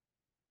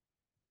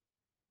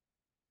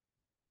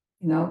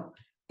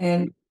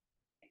 And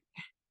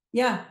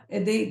yeah,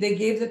 they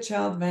gave the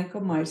child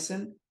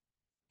vancomycin,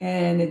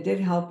 and it did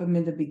help him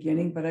in the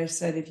beginning. But I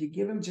said, if you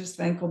give him just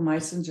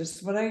vancomycin,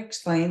 just what I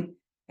explained,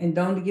 and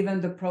don't give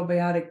him the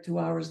probiotic 2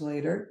 hours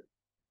later,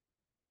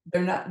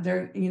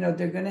 they're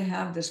going to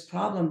have this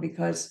problem,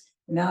 because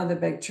now the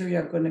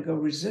bacteria are going to go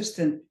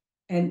resistant.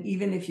 And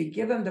even if you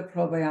give them the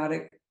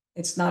probiotic,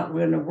 it's not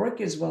going to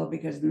work as well,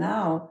 because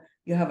now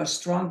you have a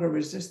stronger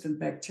resistant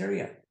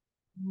bacteria.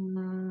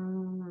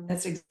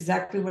 That's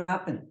exactly what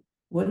happened.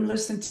 Wouldn't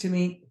listen to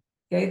me,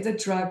 gave the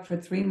drug for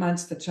 3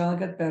 months, the child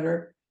got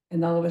better,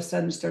 and all of a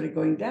sudden started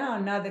going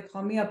down. Now they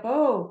call me up,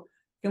 oh,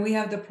 can we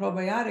have the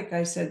probiotic?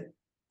 I said,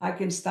 I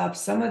can stop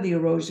some of the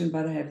erosion,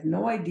 but I have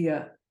no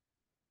idea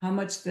how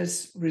much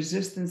this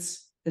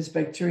resistance, this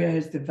bacteria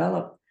has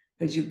developed,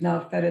 because you've now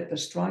fed it the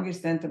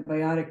strongest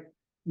antibiotic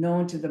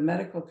known to the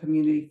medical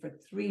community for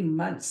 3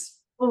 months.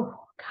 Oh,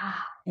 God.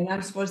 And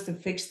I'm supposed to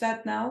fix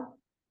that now?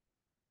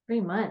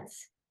 3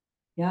 months.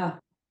 Yeah.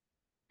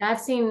 I've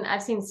seen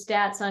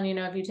stats on,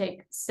 if you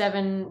take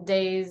 7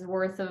 days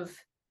worth of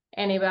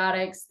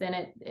antibiotics, then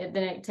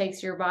it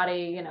takes your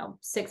body,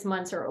 6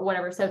 months or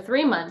whatever. So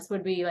 3 months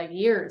would be like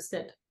years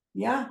that.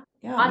 Yeah.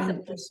 I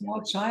mean, for a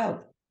small child.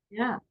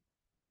 Yeah.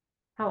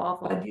 How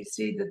awful. But you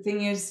see, the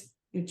thing is,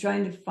 you're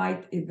trying to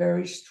fight a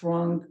very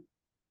strong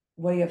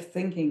way of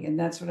thinking. And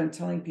that's what I'm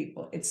telling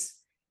people.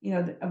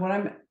 what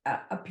I'm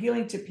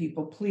appealing to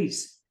people,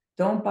 please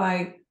don't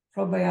buy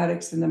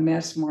probiotics in the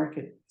mass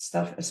market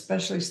stuff,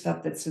 especially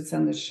stuff that sits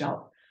on the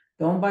shelf.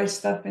 Don't buy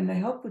stuff in the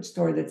health food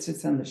store that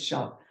sits on the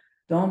shelf.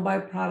 Don't buy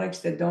products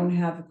that don't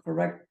have a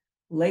correct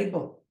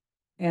label.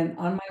 And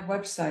on my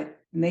website,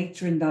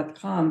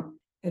 natrin.com,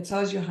 it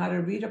tells you how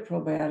to read a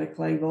probiotic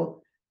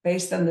label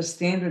based on the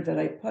standard that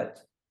I put.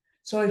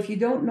 So if you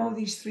don't know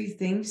these three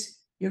things,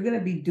 you're going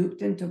to be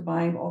duped into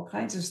buying all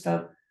kinds of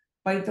stuff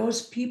by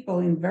those people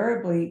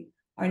invariably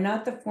are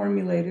not the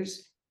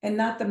formulators and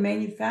not the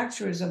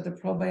manufacturers of the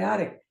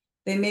probiotic.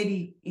 They may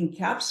be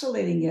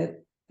encapsulating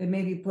it, they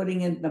may be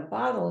putting it in the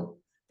bottle,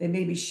 they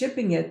may be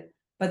shipping it,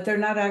 but they're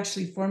not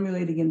actually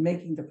formulating and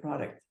making the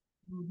product.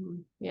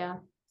 Yeah.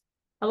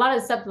 A lot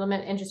of the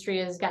supplement industry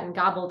has gotten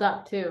gobbled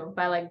up too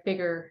by like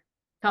bigger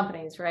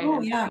companies, right?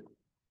 Oh, yeah.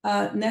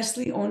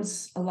 Nestle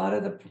owns a lot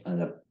of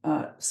the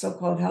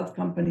so-called health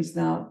companies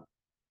now,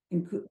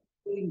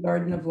 including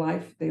Garden of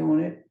Life. They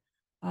own it.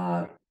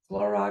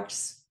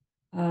 Clorox,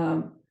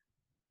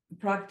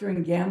 Procter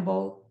and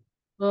Gamble.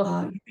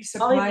 Ugh. You'd be All these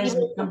surprised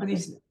people- what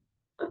companies.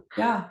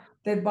 Yeah,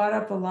 they bought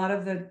up a lot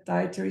of the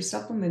dietary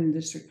supplement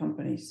industry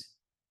companies,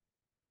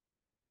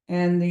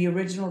 and the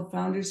original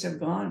founders have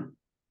gone.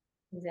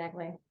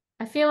 Exactly.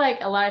 I feel like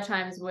a lot of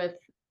times with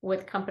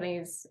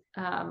companies,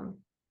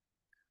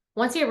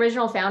 once the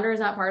original founder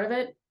is not part of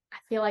it, I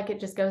feel like it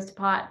just goes to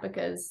pot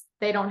because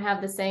they don't have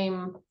the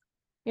same,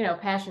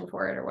 passion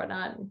for it or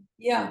whatnot.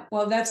 Yeah,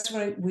 well, that's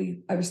what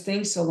I was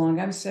staying so long.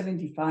 I'm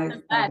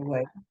 75, by the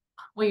way.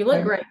 Well, you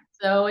look Pardon? great,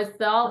 so it's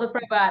all the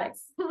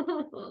probiotics.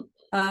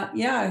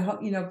 Yeah, I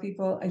hope,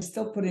 people, I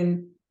still put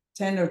in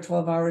 10 or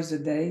 12 hours a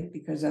day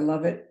because I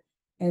love it.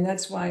 And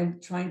that's why I'm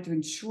trying to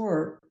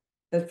ensure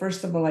that,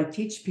 first of all, I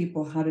teach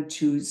people how to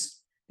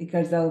choose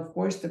because that'll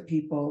force the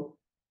people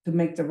to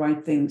make the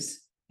right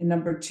things. And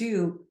number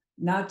two,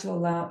 not to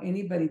allow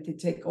anybody to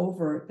take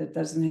over that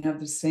doesn't have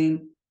the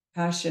same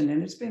passion.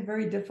 And it's been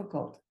very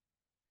difficult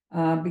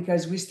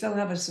because we still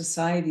have a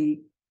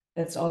society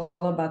that's all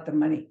about the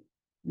money.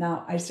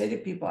 Now, I say to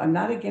people, I'm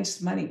not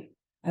against money.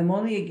 I'm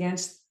only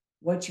against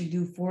what you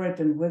do for it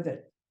and with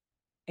it.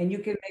 And you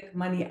can make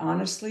money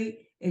honestly.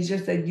 It's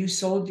just that you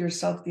sold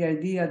yourself the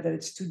idea that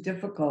it's too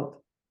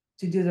difficult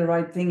to do the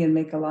right thing and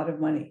make a lot of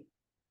money.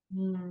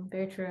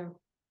 Very true.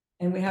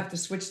 And we have to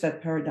switch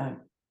that paradigm.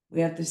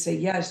 We have to say,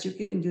 yes, you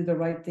can do the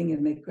right thing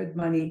and make good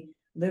money,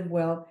 live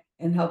well,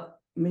 and help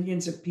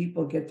millions of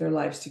people get their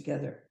lives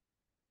together.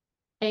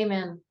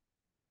 Amen.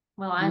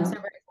 Well, I'm so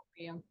grateful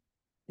for you.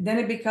 Then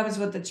it becomes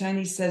what the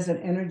Chinese says, an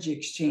energy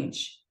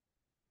exchange.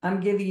 I'm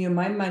giving you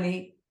my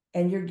money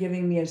and you're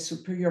giving me a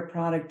superior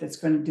product that's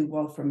going to do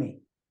well for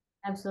me.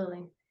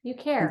 Absolutely. You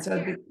care. And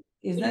so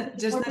isn't that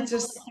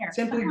just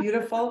simply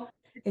beautiful?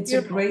 It's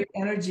a great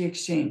energy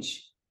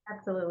exchange.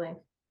 Absolutely.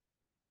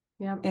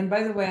 Yeah. And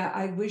by the way,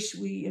 I wish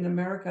we in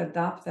America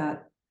adopt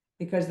that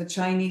because the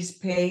Chinese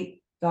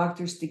pay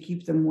doctors to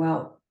keep them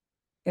well.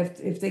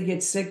 If they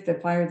get sick, they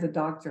fire the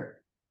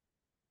doctor.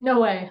 No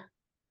way.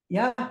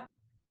 Yeah.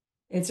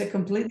 It's a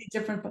completely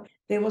different,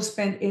 they will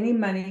spend any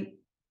money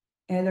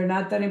and they're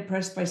not that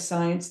impressed by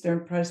science. They're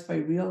impressed by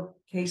real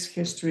case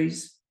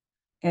histories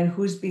and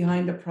who's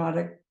behind the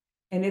product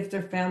and if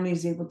their family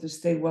is able to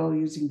stay well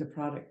using the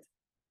product.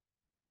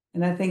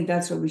 And I think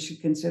that's what we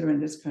should consider in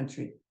this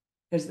country,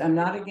 because I'm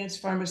not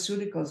against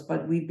pharmaceuticals,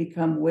 but we've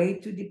become way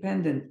too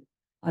dependent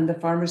on the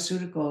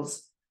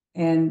pharmaceuticals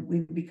and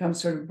we've become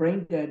sort of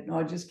brain dead.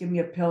 No, just give me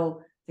a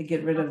pill to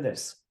get rid of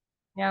this.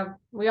 Yeah.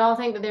 We all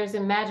think that there's a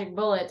magic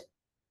bullet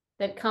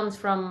that comes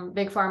from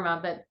big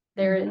pharma, but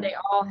they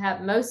all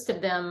have, almost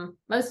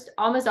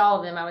all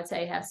of them, I would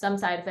say, have some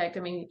side effect. I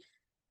mean,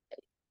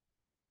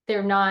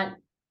 it's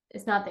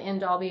not the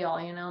end all be all,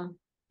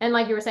 And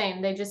like you were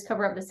saying, they just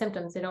cover up the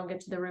symptoms. They don't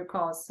get to the root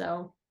cause.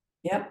 So,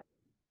 Yep.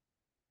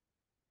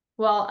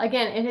 Well,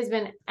 again, it has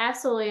been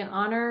absolutely an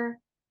honor.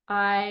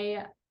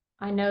 I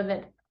know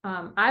that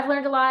I've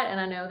learned a lot, and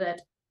I know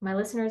that my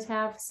listeners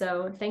have.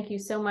 So thank you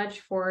so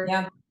much for.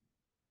 Yeah.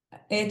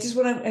 I just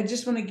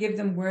want to give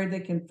them where they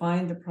can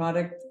find the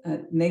product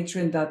at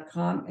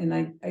natrin.com. And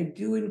I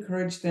do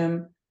encourage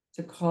them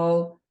to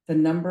call the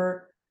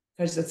number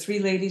because the three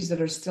ladies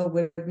that are still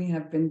with me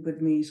have been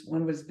with me.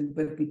 One has been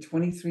with me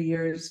 23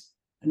 years,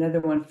 another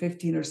one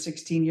 15 or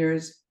 16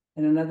 years,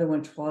 and another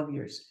one 12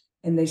 years.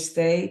 And they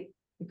stay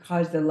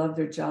because they love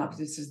their jobs.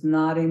 This is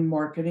not a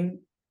marketing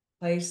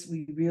place.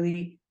 We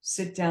really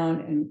sit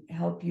down and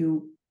help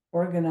you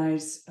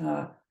organize,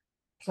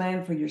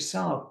 plan for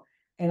yourself.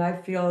 And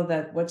I feel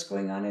that what's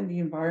going on in the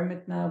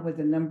environment now with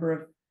the number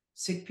of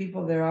sick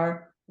people there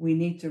are, we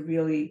need to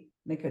really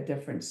make a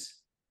difference.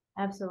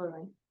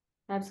 Absolutely.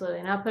 Absolutely.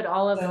 And I'll put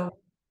all of So,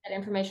 that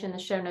information in the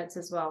show notes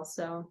as well.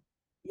 So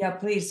yeah,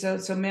 please.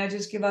 So may I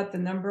just give out the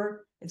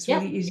number? It's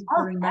really easy to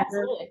remember.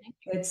 Absolutely.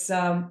 It's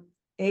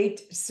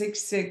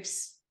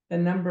 866, the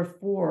number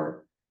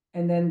 4,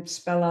 and then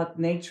spell out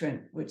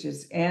Natren, which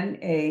is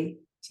Natren.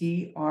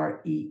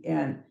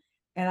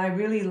 And I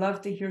really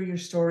love to hear your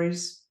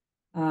stories.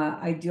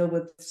 I deal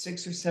with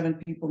 6 or 7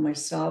 people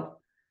myself.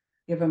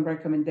 give them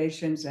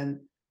recommendations. And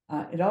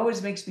it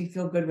always makes me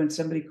feel good when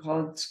somebody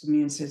calls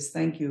me and says,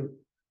 thank you,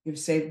 you've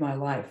saved my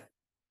life.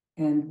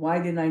 And why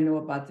didn't I know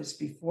about this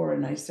before?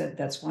 And I said,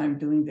 that's why I'm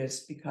doing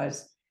this,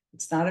 because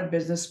it's not a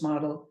business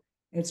model.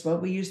 It's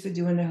what we used to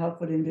do in the health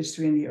food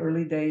industry in the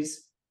early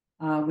days.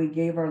 We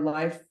gave our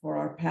life for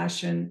our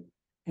passion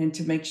and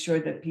to make sure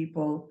that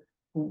people,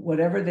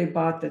 whatever they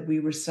bought that we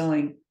were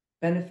selling,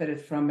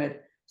 benefited from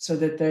it, so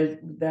that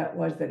that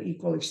was that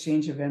equal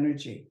exchange of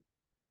energy.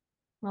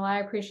 Well, I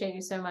appreciate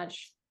you so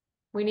much.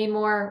 We need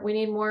more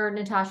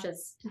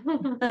Natashas.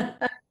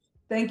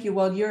 Thank you.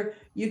 Well,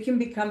 you can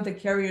become the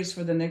carriers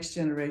for the next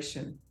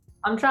generation.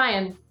 I'm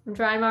trying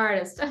my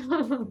hardest.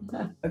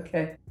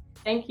 Okay.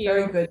 Thank you.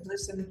 Very good.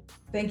 Listen,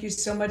 thank you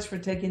so much for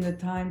taking the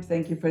time.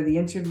 Thank you for the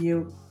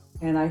interview.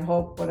 And I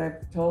hope what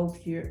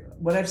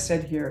I've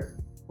said here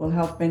will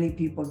help many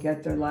people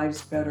get their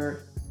lives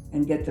better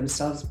and get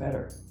themselves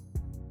better.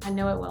 I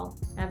know it will.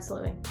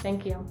 Absolutely.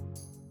 Thank you.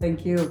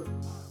 Thank you.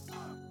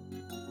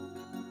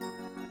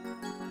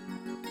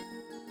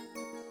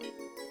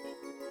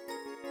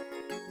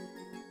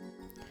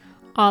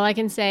 All I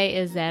can say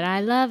is that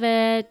I love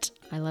it.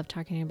 I love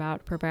talking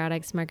about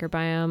probiotics,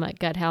 microbiome,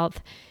 gut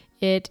health.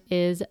 It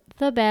is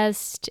the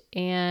best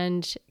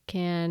and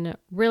can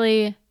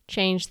really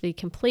change the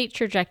complete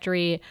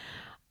trajectory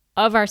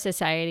of our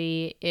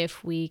society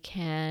if we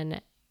can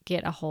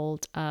get a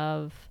hold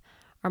of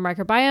our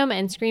microbiome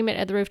and scream it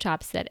at the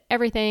rooftops that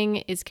everything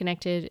is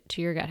connected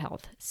to your gut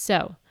health.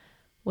 So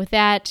with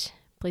that,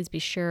 please be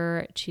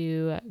sure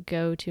to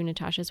go to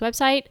Natasha's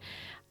website.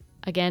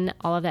 Again,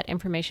 all of that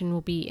information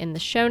will be in the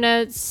show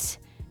notes.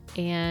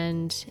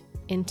 And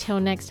until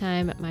next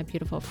time, my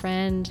beautiful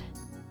friend,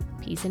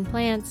 peace and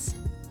plants.